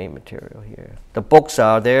know, man-made material here. The books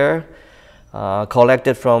are there.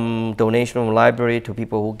 Collected from donation from the library to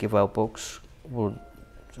people who give out books.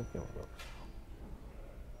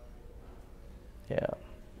 Yeah.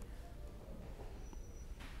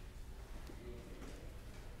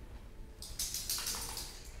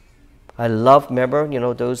 I love, remember, you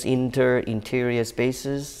know, those interior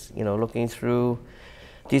spaces, you know, looking through.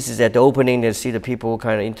 This is at the opening to see the people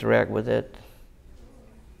kind of interact with it.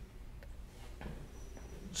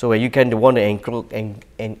 So you can want to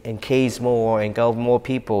encase more, engulf more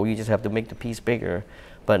people, you just have to make the piece bigger,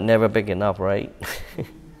 but never big enough, right?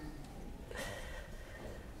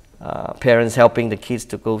 Parents helping the kids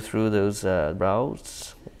to go through those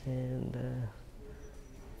routes, and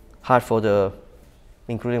hard for the,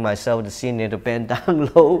 including myself, the senior, to bend down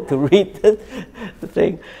low to read the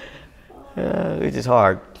thing, which is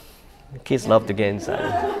hard. The kids love to get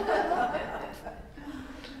inside.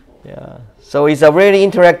 Yeah. So it's a really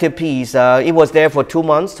interactive piece. It was there for 2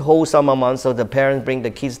 months, the whole summer months. So the parents bring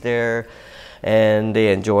the kids there, and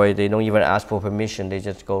they enjoy it. They don't even ask for permission. They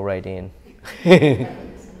just go right in.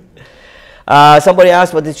 Somebody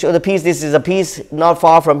asked for the piece. This is a piece not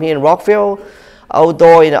far from here in Rockville,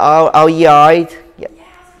 outdoor in REI. Yeah.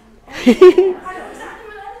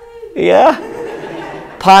 Yeah.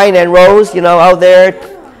 Pine and rose, you know, out there.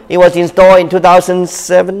 It was installed in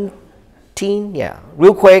 2007. Yeah,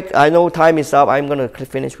 real quick, I know time is up. I'm going to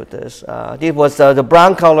finish with this. This was the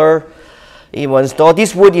brown color. It was installed.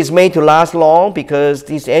 This wood is made to last long because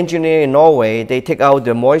this engineer in Norway, they take out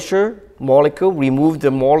the moisture molecule, remove the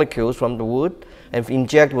molecules from the wood, and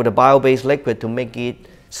inject with a bio-based liquid to make it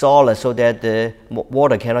solid so that the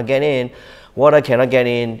water cannot get in. Water cannot get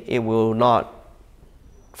in, it will not.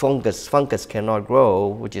 Fungus cannot grow,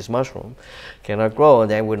 which is mushroom, cannot grow, and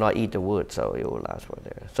then will not eat the wood, so it will last for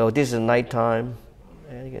there. So this is nighttime,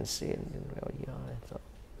 and you can see it in the eye. So,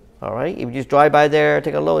 all right, if you just drive by there,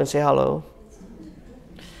 take a look and say hello.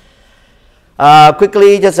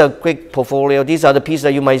 Quickly, just a quick portfolio. These are the pieces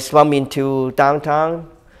that you might bump into downtown.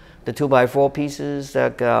 The 2x4 pieces,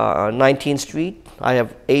 like 19th Street. I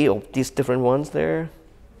have 8 of these different ones there.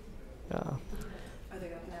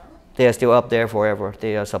 They are still up there forever.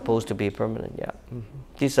 They are supposed to be permanent, yeah. Mm-hmm.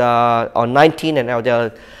 These are on 19 and now. They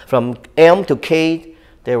are from M to K.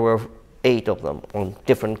 There were 8 of them on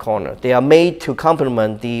different corners. They are made to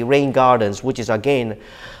complement the rain gardens, which is again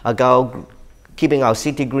about keeping our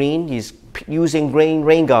city green. Is using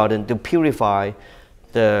rain garden to purify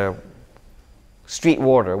the street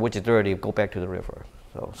water, which is dirty, go back to the river.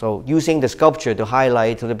 So using the sculpture to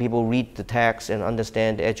highlight so that people read the text and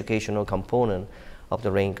understand the educational component of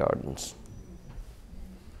the rain gardens.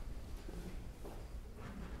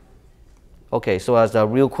 Okay, so as a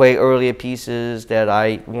real quick earlier pieces that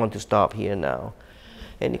I want to stop here now.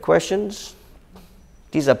 Any questions?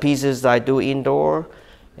 These are pieces I do indoor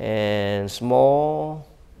and small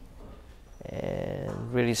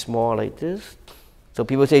and really small like this. So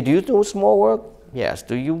people say, do you do small work? Yes.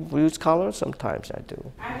 Do you use color? Sometimes I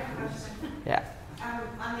do. I have a question. Yeah.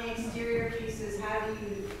 On the exterior pieces, how do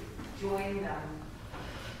you join them?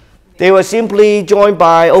 They were simply joined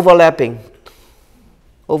by overlapping.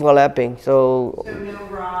 Overlapping. So So no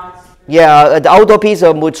rods? yeah, the outdoor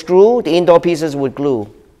pieces would screw, the indoor pieces would glue.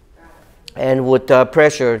 And with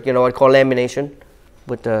pressure, you know, what I call lamination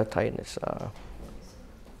with the tightness.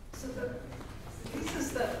 So the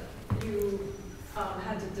pieces that you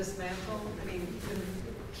had to dismantle, I mean, you couldn't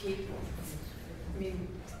keep, I mean,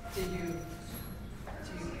 do you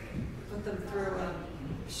put them through a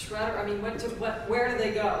shredder? I mean, where do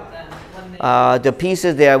they go then? When they The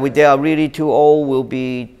pieces they are really too old will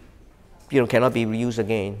be, you know, cannot be reused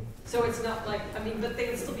again. So it's not like, I mean, but they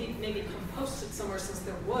can still be maybe composted somewhere since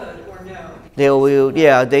they're wood, or no? They will,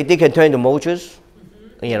 yeah, they can turn into mulches,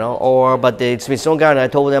 you know, or, but the Smithsonian, I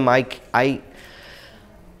told them I'm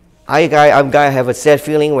gonna have a sad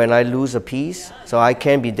feeling when I lose a piece, so I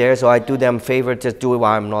can't be there, so I do them a favor, just do it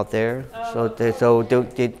while I'm not there. I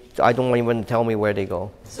don't want anyone to tell me where they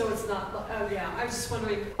go. So it's not, oh yeah, I was just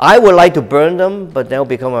wondering. I would like to burn them, but they'll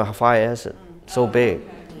become a fire hazard, so big.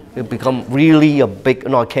 It become really a big,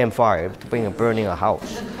 not a campfire, burning a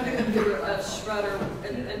house. And putting them through a shredder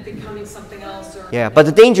and becoming something else, or? Yeah, but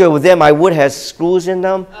the danger with them, I would have screws in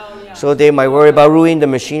them, so they might worry about ruining the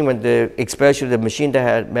machine when especially the machine that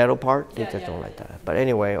had metal part. They just don't like that. But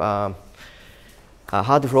anyway, hard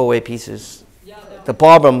to throw away pieces. Yeah, The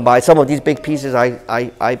problem by some of these big pieces,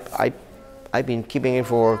 I've been keeping it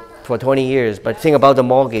for 20 years. But think about the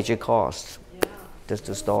mortgage it costs just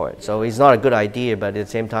to store it. So it's not a good idea, but at the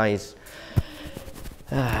same time, it's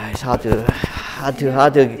hard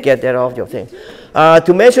to get that off your thing.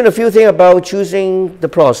 To mention a few things about choosing the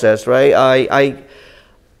process, right?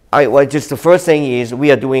 Well, just the first thing is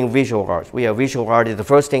we are doing visual art. We are visual artists. The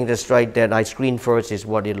first thing that I screen first is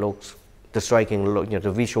what it looks, the striking look, you know,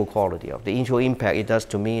 the visual quality of the visual impact it does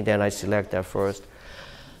to me. Then I select that first.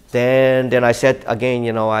 Then I said again,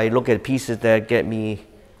 you know, I look at pieces that get me,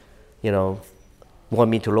 you know, want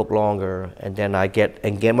me to look longer, and then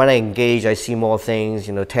when I engage, I see more things,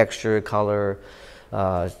 you know, texture, color,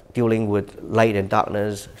 dealing with light and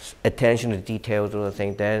darkness, attention to details, sort of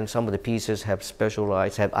thing. Then some of the pieces have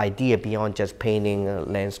specialized, have idea beyond just painting a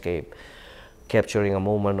landscape, capturing a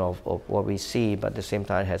moment of what we see, but at the same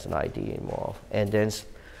time has an idea involved. And then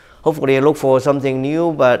hopefully I look for something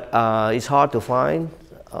new, but it's hard to find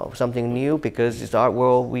something new because it's art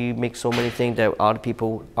world. We make so many things that other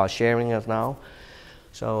people are sharing us now.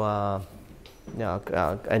 So,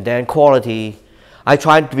 and then quality, I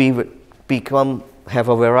try to have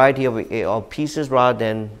a variety of pieces rather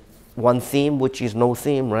than one theme, which is no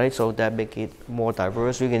theme, right? So that make it more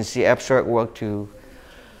diverse. You can see abstract work to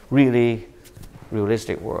really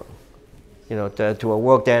realistic work, you know, to a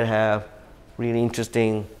work that have really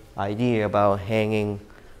interesting idea about hanging,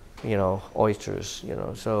 you know, oysters, you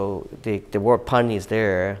know. So the word pun is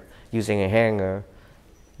there, using a hanger,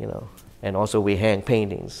 you know. And also we hang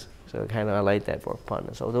paintings, so kind of I like that word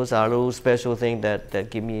pun. So those are little special things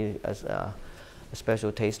that give me a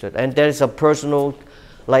special taste to it. And there is a personal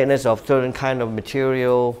lightness of certain kind of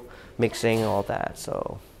material, mixing, all that.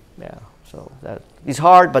 So yeah, so that it's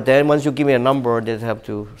hard, but then once you give me a number, they have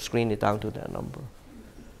to screen it down to that number.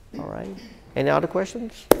 All right. Any other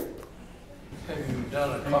questions? Have you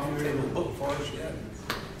done a coffee table book for us yet?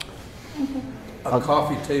 A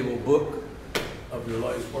coffee table book of your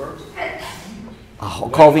life's work?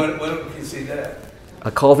 Coffee. When can you see that?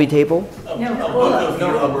 A coffee table? A book.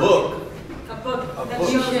 A book A that book.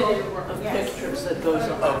 shows all your work. Pictures that goes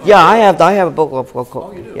on. Yeah, I have a book of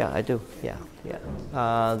Oh, you do? yeah, I do. Yeah.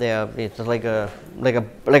 It's like a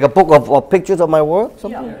book of pictures of my work,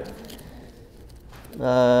 something.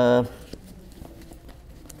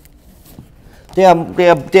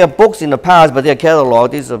 There are books in the past, but they're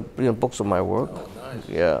catalog. These are books of my work. Oh, nice.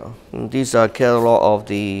 Yeah, and these are catalog of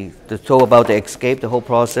the talk about the escape, the whole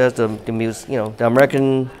process, the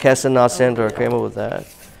American Castle Art Center came up with that,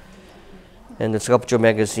 and the Sculpture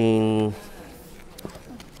Magazine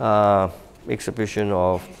exhibition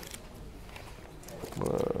of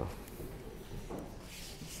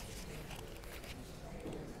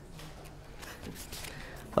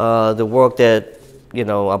the work that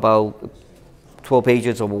about 12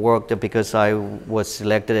 pages of work that because I was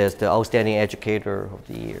selected as the Outstanding Educator of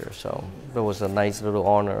the Year. So that was a nice little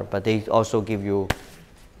honor, but they also give you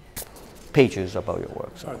pages about your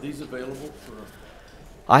work. So Are these available for?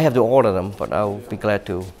 I have to order them, but I'll be glad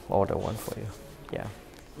to order one for you. Yeah.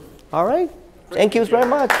 All right. Thank you very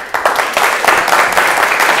much.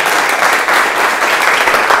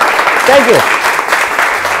 Thank you.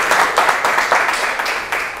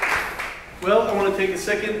 Well, I want to take a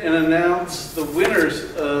second and announce the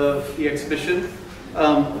winners of the exhibition.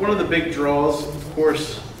 One of the big draws, of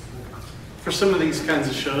course, for some of these kinds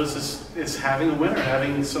of shows is having a winner,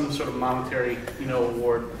 having some sort of monetary,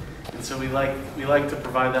 award. And so we like to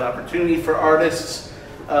provide that opportunity for artists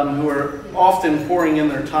who are often pouring in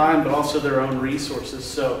their time, but also their own resources.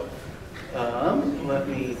 So let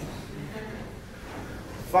me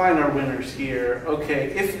find our winners here. Okay,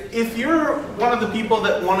 if you're one of the people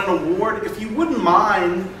that won an award, if you wouldn't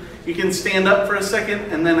mind, you can stand up for a second,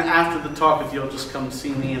 and then after the talk, if you'll just come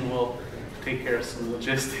see me, and we'll take care of some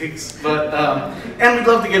logistics. But and we'd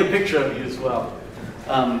love to get a picture of you as well.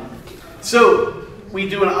 So we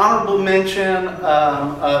do an honorable mention,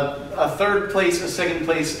 a third place, a second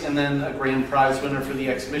place, and then a grand prize winner for the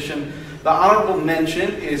exhibition. The honorable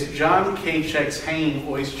mention is John Kachik's hanging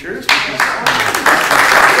oysters, which is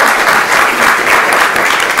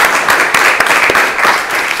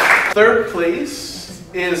third place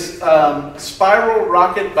is Spiral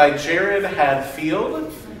Rocket by Juried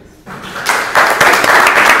Hadfield.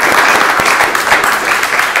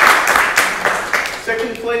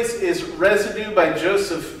 Second place is Residue by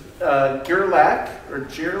Joseph Gerlak, or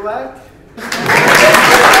Gerlak.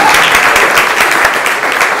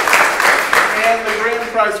 And the grand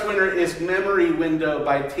prize winner is Memory Window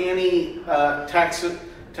by Tani,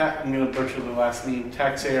 I'm going to butcher the last name,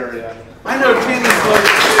 Teixeira. I know Tani's close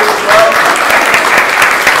too as well.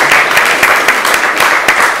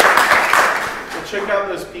 Well, check out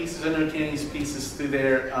those pieces. I know Tani's pieces through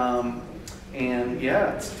there. And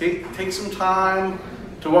yeah, take some time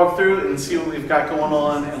to walk through it and see what we've got going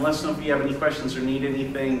on, and let us know if you have any questions or need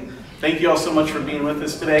anything. Thank you all so much for being with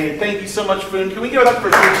us today. Thank you so much, Foon. Can we give it up for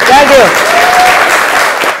Foon? Thank you.